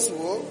goes,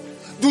 whoa.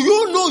 Do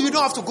you know you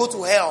don't have to go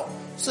to hell?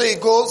 So he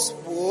goes,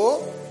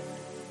 whoa.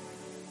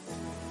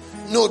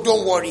 No,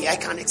 don't worry, I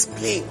can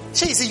explain.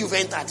 Shall you see you've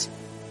entered?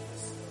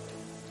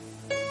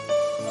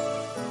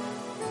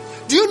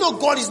 Do you know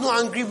God is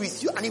not angry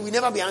with you and he will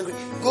never be angry?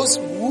 He goes,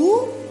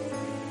 who?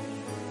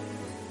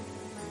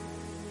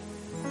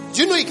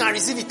 Do you know you can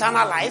receive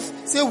eternal life?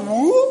 Say,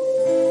 who?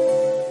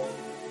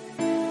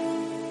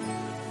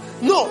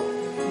 No.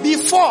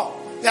 Before,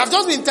 they have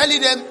just been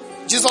telling them,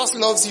 Jesus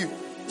loves you.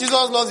 Jesus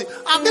loves you.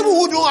 And people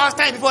who don't have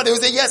time before, they will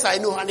say, yes, I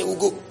know, and they will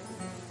go.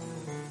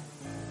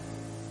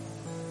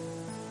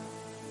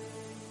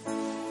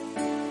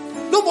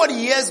 Nobody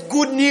hears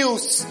good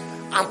news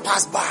and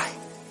pass by.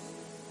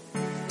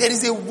 There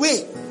is a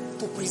way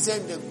to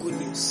present the good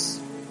news.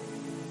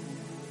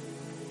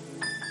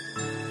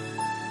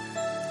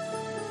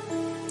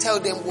 Tell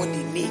them what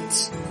they need.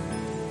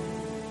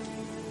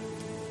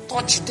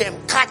 Touch them,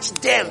 catch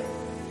them.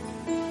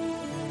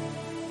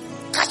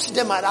 Catch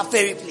them at that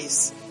very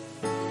place.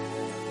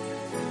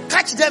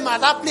 Catch them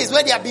at that place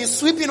where they have been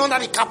sweeping under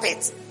the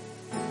carpet.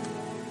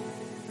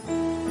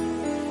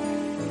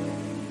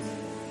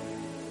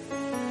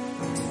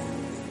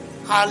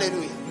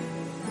 Hallelujah.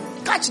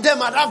 Catch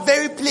them at that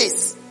very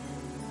place.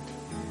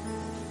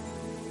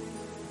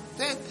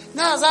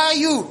 That's how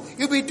you'll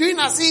be doing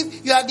as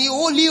if you are the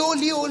holy,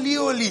 holy, holy,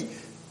 holy.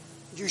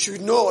 You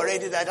should know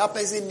already that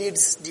person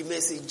needs the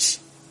message.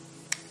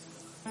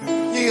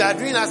 You are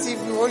doing as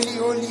if you're holy,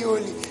 holy,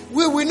 holy.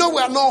 We know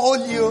we are not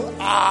holy.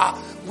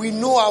 We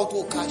know how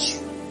to catch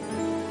you.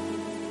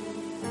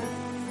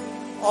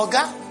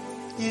 Oga,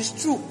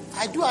 it's true.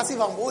 I do as if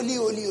I'm holy,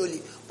 holy,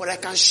 holy. But I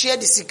can share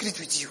the secret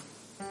with you.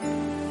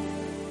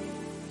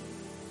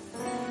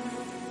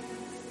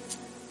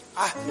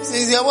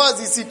 What's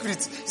the secret?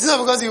 It's not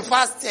because you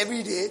fast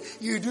every day,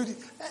 you do this.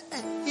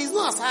 It's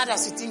not as hard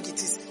as you think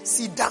it is.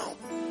 Sit down.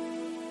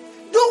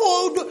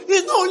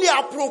 It's not only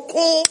a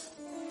procol.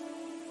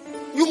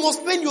 You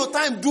must spend your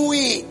time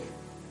doing.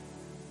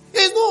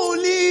 It's not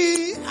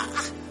only...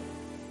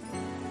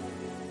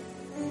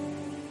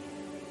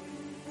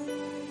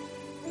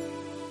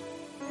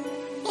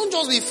 Don't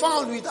just be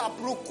found with a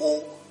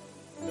procol.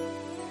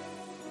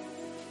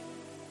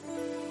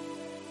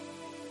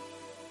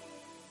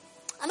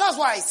 And that's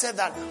why I said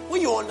that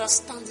when you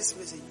understand this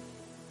message,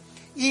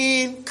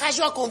 in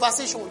casual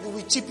conversation, you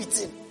will chip it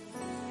in.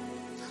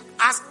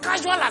 as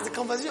casual as the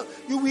conversation,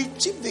 you will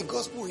chip the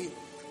gospel in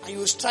and you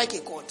will strike a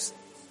chord.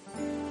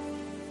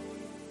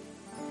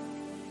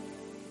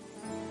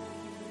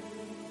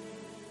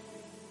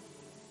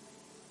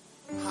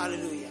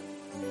 Hallelujah.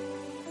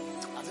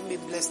 Have you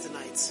been blessed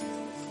tonight?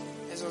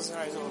 Let's just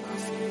rise on our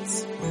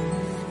feet.